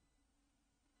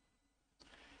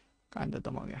 Kinda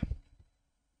damage.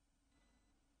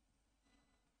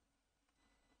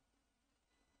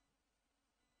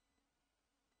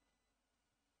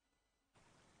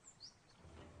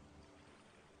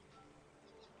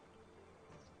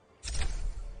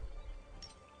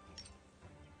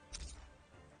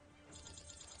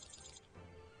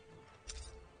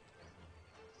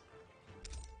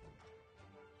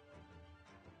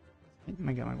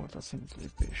 Meg volt a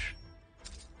szintlépés.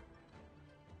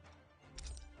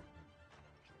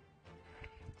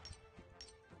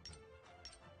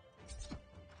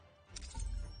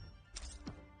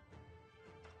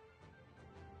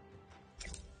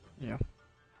 Ja.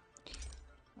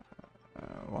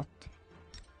 What?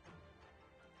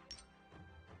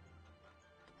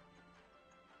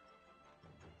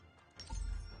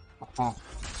 Aha.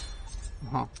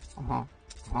 Aha. Aha.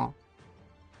 Aha.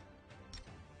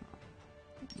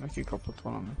 Neki kapott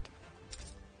valamit.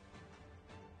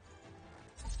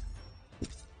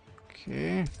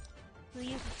 Oké.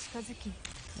冬が近づき、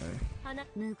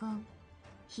無言、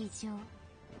非常、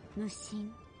無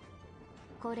心、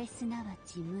これすなわ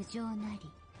ち無常なり。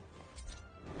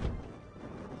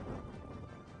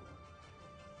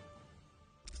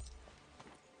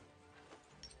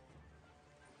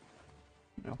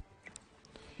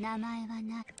名前は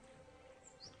な。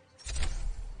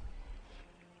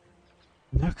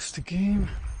Next game.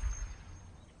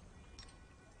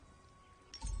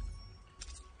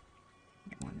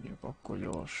 Mondjuk akkor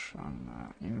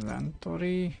gyorsan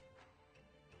inventory.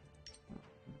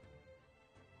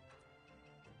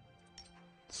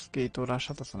 Ez 2 órás,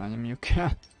 hát aztán nyomjuk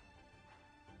el.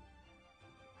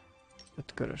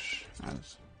 5 körös,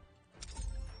 ez.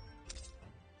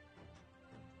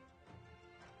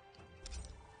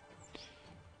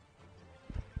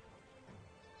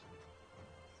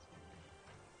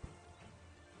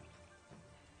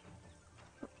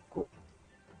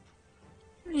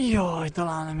 Jaj,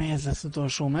 talán nem ez lesz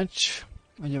utolsó meccs,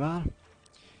 ugyebár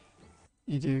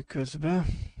időközben.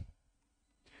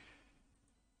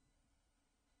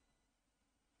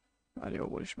 Már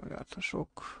jóból is megállt a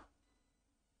sok.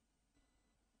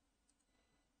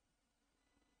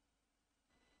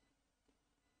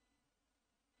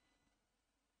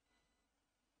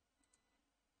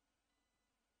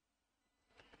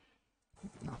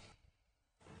 Na.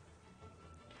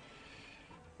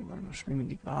 Most még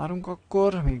mindig várunk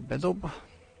akkor, még bedob.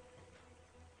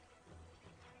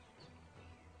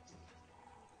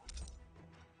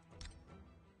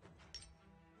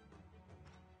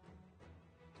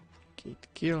 Két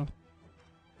kill.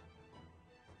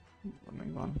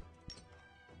 Még van.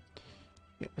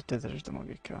 5000-es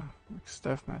damage kell. Meg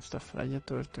Steph, mert Steph-fel egyet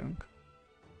töltünk.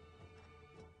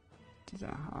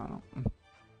 13.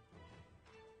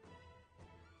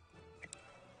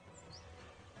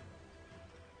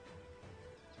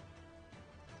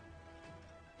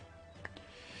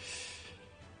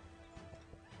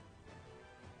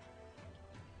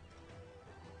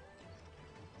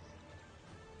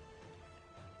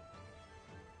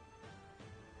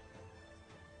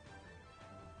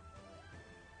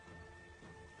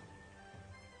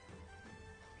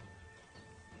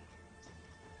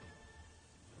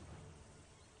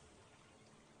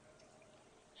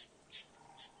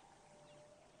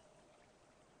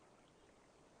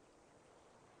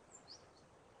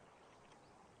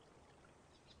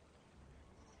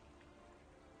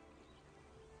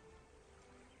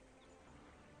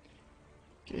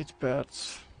 Két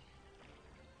perc.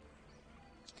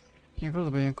 Ilyenkor az a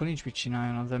baj, ilyenkor nincs mit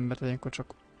csináljon az ember, ilyenkor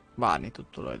csak várni tud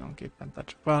tulajdonképpen. Tehát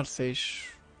csak vársz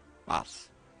és vársz.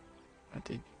 Hát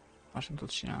így más nem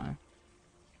tudsz csinálni.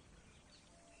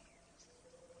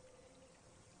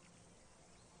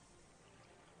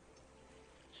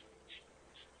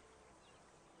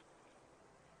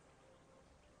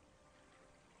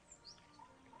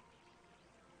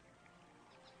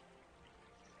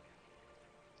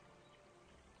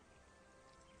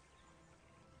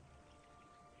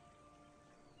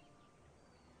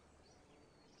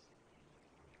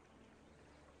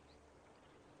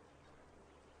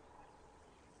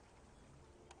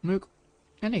 Mondjuk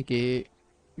eléggé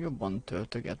jobban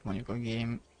töltöget mondjuk a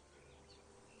game,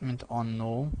 mint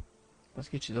annó. Ez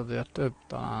kicsit azért több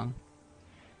talán.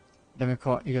 De még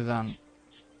ha igazán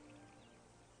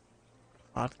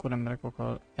hardcore emberek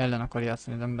ellen akar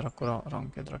játszani az ember, akkor a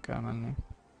rankedra kell menni.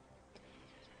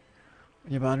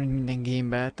 Ugyebár mint minden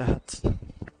gamebe, tehát...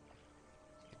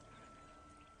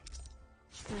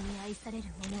 人に愛される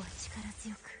者は力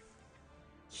強く、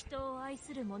人を愛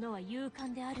する者は勇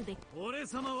敢であるべき。俺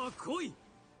様は恋。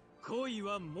恋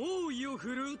は猛威を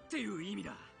振るうっていう意味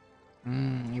だ。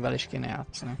Mivel is kéne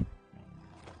játszani.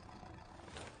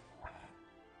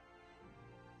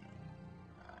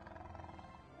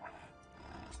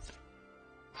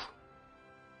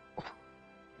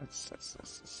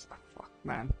 Fuck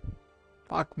man.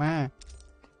 Fuck man.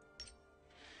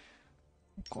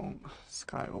 Kong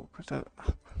Skywalker.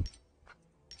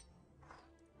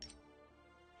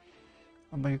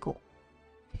 Mondjuk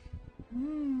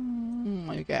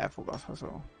mondjuk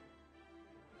elfogadható.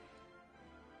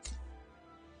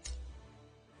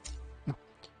 Na.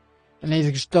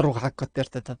 Nézzük is darogákat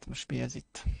érted, tehát most mi ez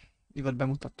itt? Ivad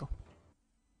bemutató.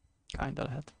 Kinda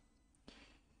lehet.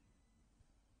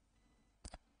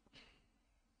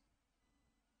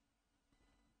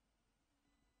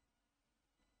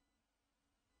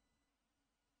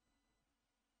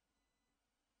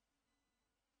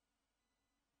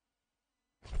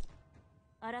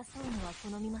争うのは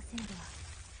好みませんが、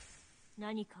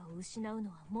何かを失う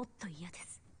のはもっと嫌で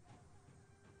す。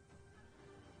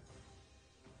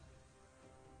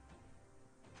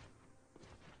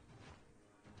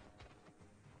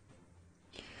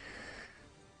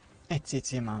Egy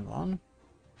CC már van,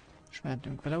 és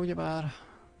mehetünk vele ugyebár,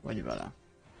 vagy vele.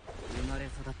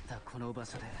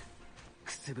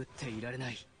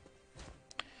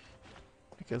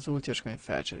 Neki az ulti, és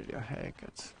felcseréli a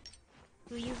helyeket.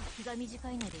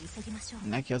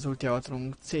 Neki az ultiával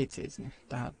tudunk CC-zni,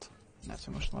 tehát lesz,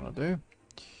 hogy most marad ő.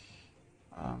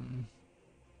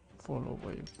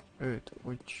 Followoljuk őt,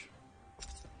 úgy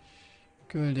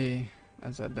küldi,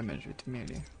 ezzel damage-űt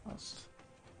méli, azt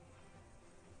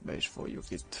be is fogjuk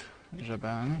itt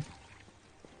zsebelni,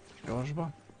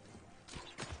 gyorsba.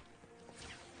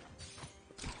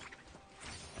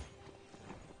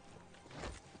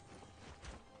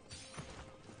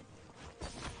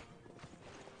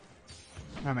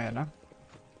 Nem érne.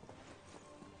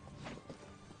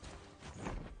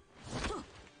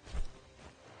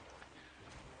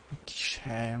 Kis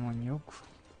hely mondjuk.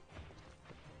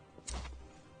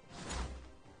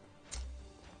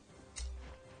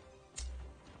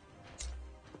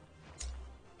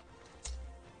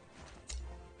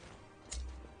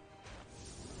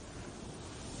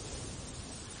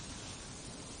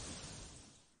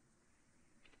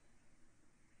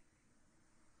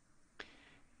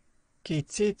 Két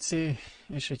CC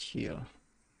és egy heal.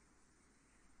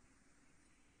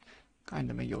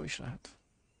 Kinda még jó is lehet.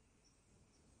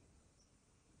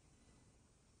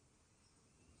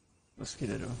 Az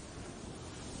kiderül.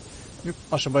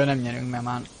 Az a baj, nem nyerünk, mert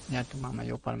már nyertünk már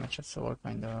jó pár meccset, szóval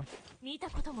kinda...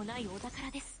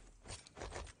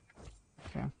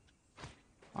 Okay.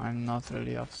 I'm not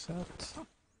really upset.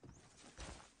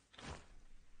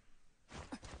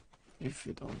 If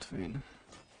you don't win.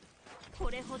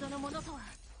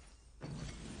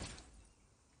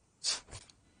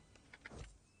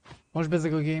 Most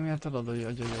bezeg a game-ért adod,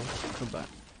 hogy jó. Tudod.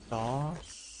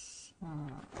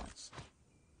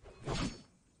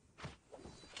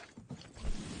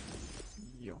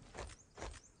 Jó.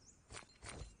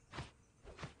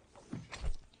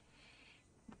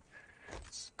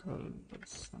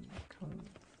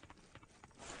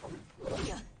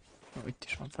 Itt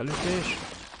is van felütés.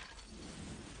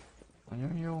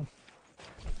 Nagyon jó.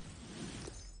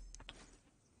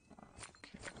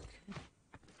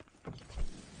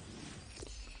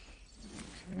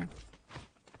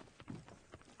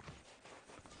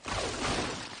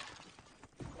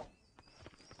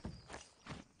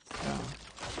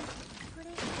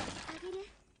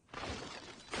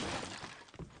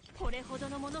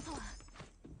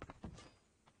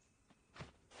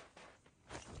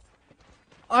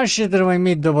 Azt sem tudom, hogy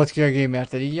mit dobott ki a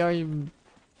gamert, így jaj,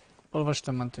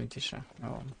 olvastam, mondtam, hogy is.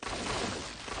 Jó.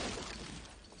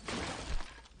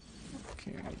 Oké,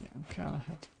 igen,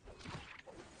 kellhet.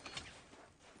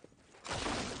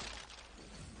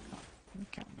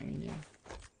 Kell még ilyen.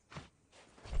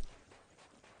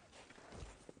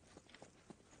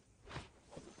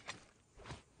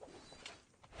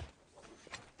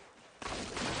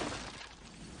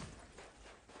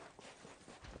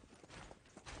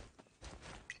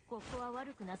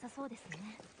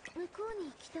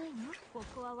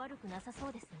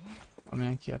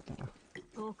 Amilyen kiértene.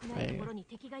 遠くないところに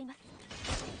敵がいます。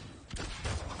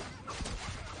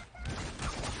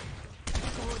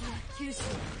氷は九州を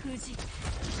封じ、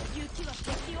雪は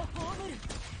敵を葬る。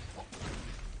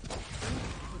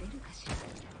取れるかしら。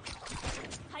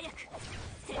早く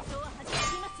戦闘は始まっ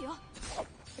ていますよ。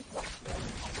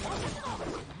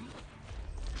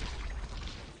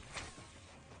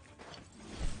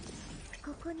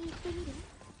ここに行ってみる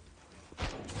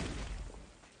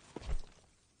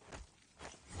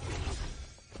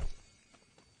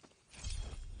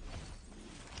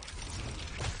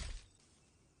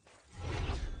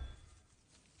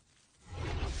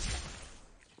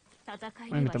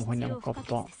？Nem tudom, hogy nem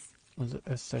kapta az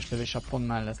összes lövés a pont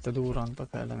mellette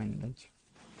durrantak el, de mindegy.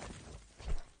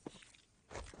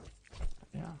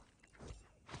 Ja.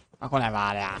 Akkor ne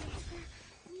várjál!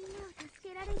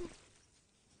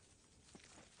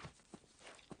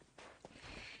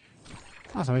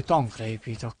 Az, ami tankra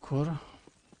épít akkor.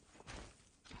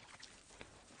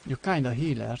 Ugye kinda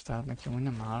healer, tehát neki amúgy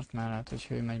nem árt, mert lehet, hogy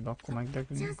ő megy be, akkor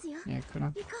megdöglünk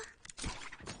nélküle.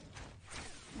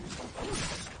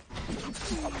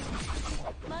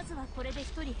 まずはこれで一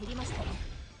人減りましたね。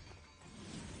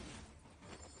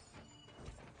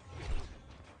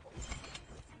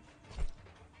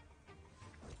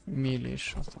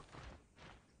Millés attack.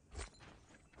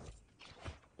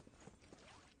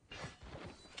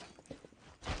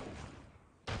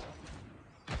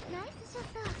 Nice shot.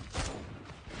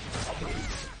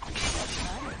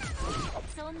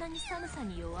 そんなに寒さ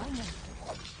に弱いなんて。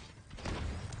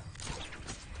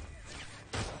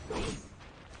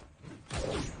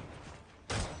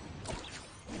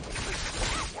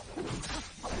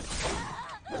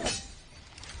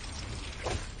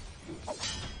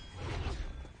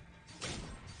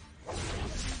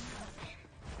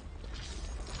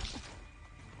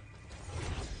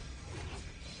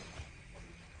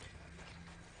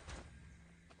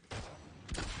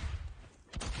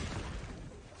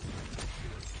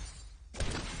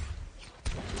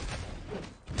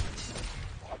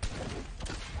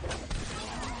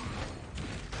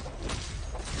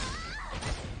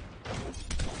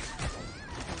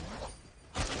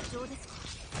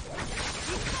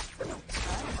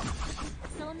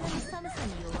そんなに寒さ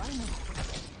に弱いの。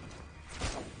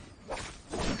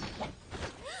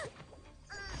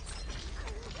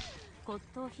骨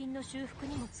董品の修復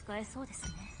にも使えそうです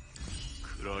ね。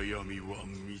暗闇は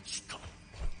満ちた。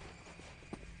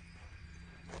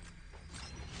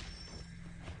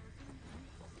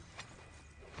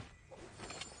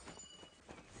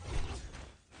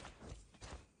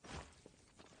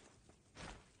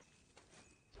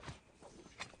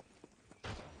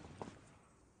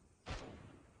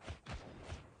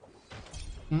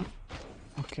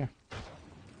Oké.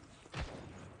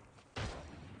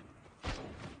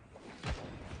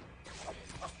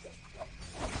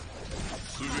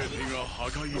 全てが破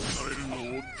壊される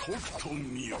のをとくと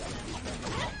見よ。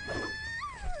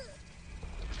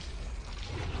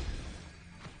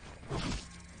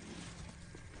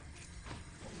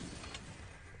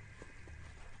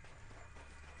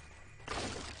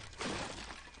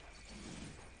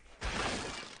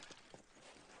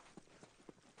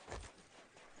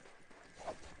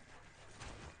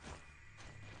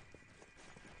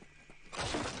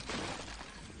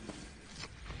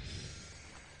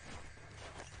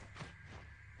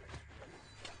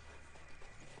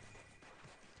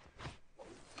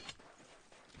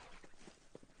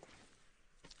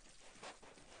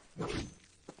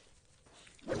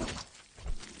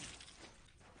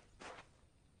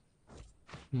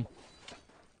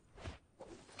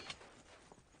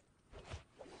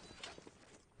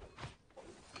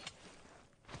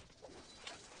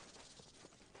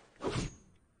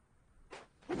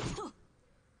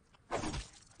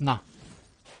Na.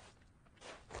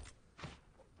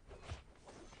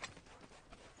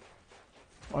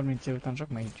 Harminc után csak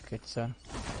megnyitjuk egyszer.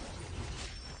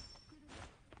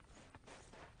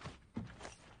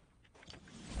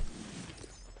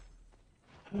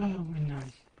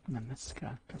 Nem ez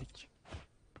kell, egy.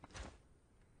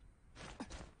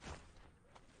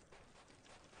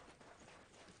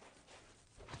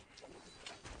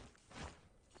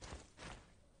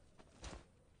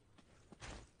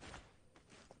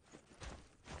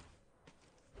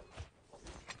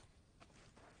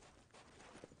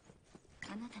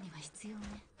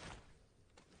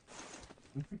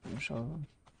 Van.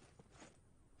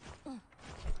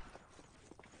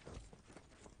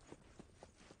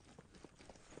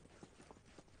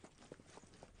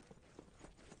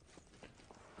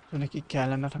 Neki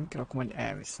kellene, mert amikor akkor majd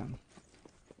elviszem.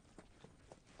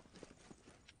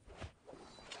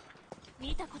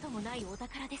 見たこともないお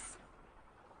宝です。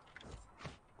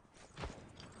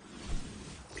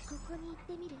こに行っ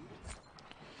てみる？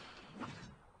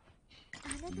あ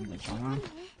なたいいにかな。敵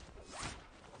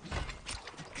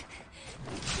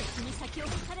に先を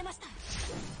越されました。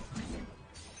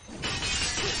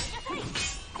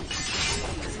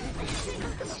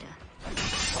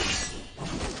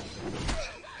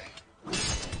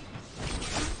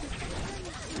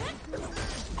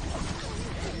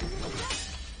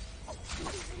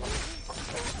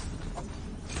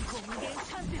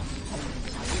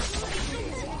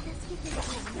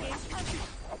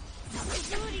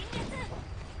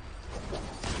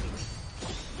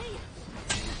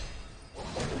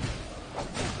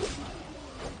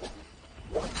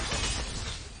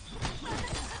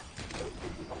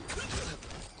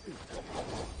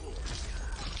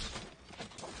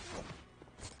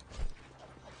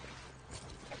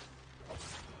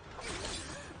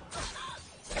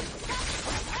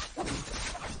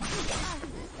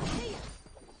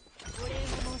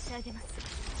あげます。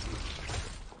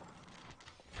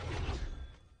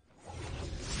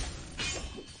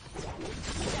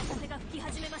風が吹き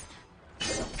始めました。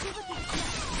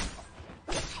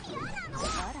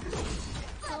あら、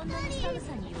そんなに寒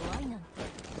さに弱いなんて。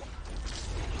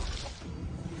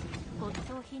骨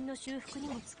董品の修復に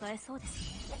も使えそうです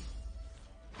ね。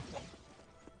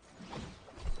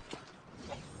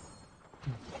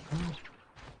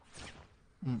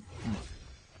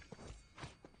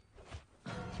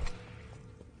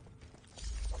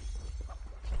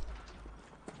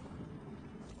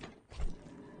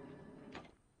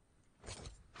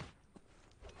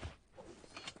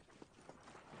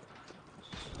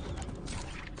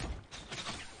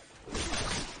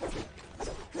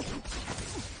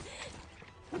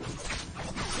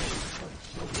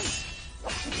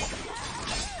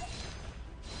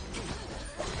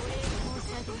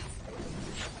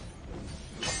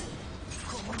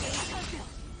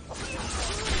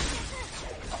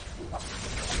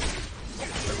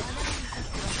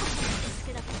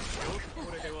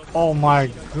Oh my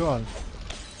god.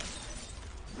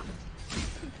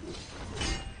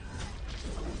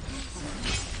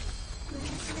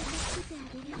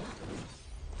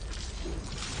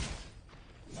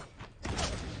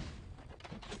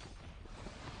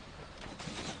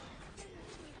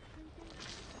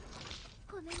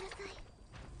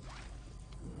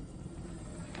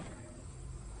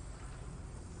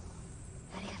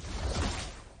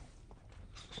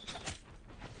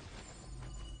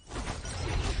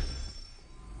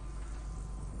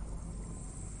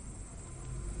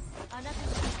あなたに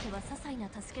とっては些細な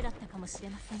助けだったかもしれ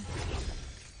ませんが、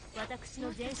私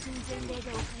の全身全霊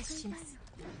でお返しします。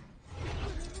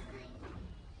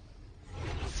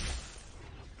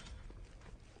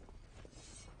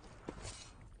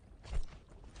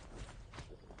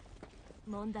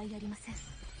問題ありません。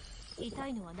痛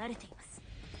いのは慣れています。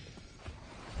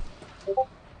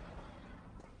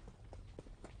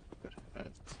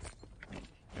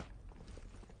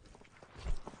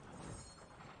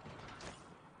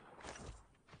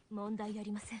問題あ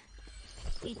りません。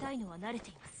痛いのは慣れて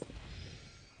います。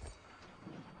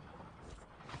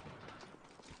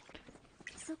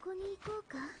そこに行こう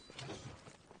か。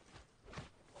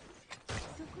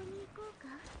そこに行こうか。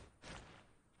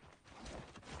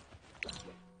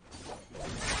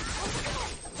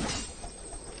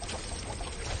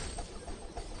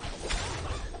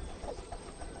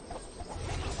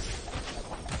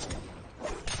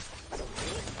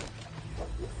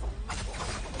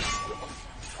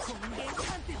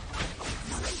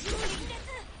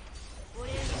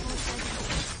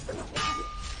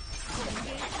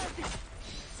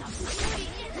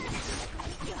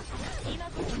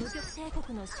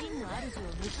の真の主を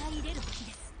迎え入れる時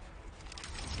です。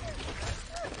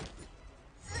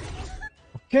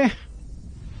Oké.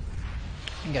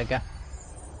 Gege.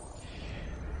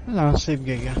 Nagyon szép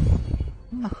gege.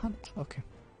 Na hát, oké.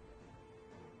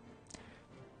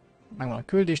 Megvan a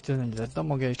küldés, 14 000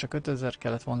 damagja, és csak 5000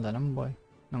 kellett volna, de nem baj.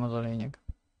 Nem az a lényeg.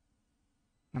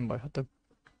 Nem baj, ha több.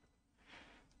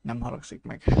 Nem haragszik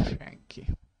meg senki.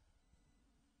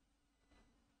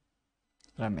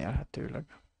 Remélhetőleg.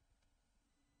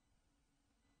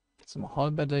 Szóval a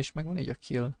halberde is megvan, így a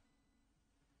kill.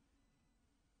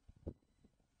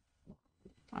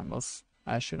 Nem az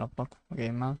első napnak a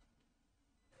game-mel.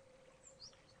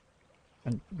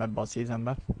 Ebbe a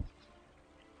seasonbe.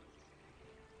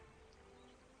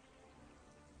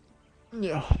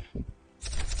 Ja.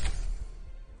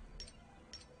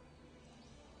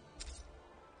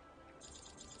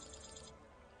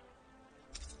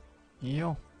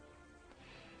 Jó.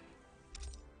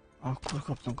 Akkor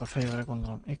kaptunk a fegyverre,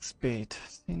 gondolom, XP-t.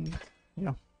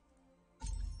 Ja.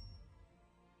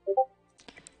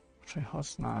 Most, hogy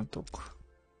használtuk.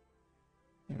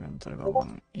 Inventory-ban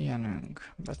van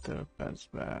ilyenünk, Battle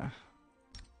Pass-be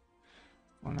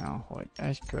van olyan, hogy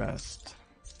egy quest,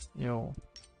 jó,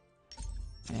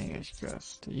 még egy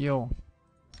quest, jó.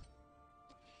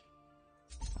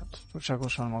 Hát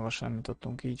túlságosan magasan nem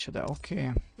jutottunk így se, de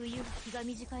oké.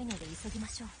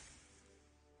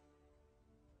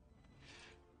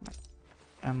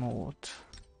 Emót.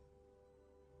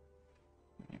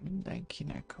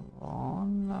 Mindenkinek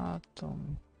van,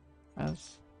 látom.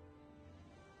 Ez.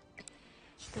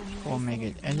 Van még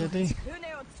egy egyedi.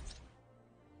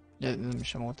 Ez nem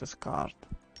is emót, ez card.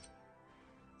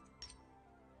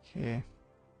 Oké.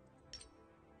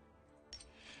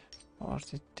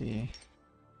 Party Tea.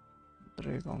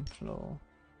 Dragonflow.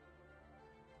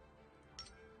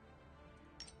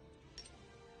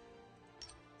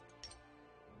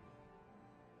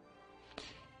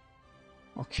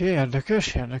 Oké,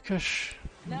 érdekes, érdekes.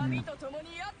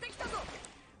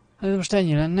 Ez most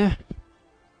ennyi lenne.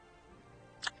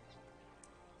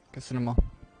 Köszönöm a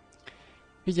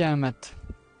figyelmet.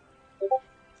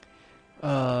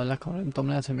 Nem tudom,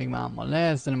 lehet, hogy még mámmal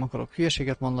lesz, de nem akarok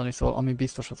hülyeséget mondani, szóval ami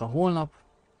biztos az a holnap.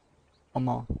 A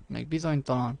ma még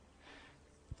bizonytalan.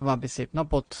 További szép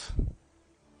napot,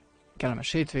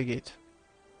 kellemes hétvégét,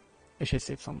 és egy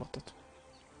szép szombatot.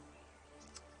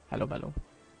 Hello, hello.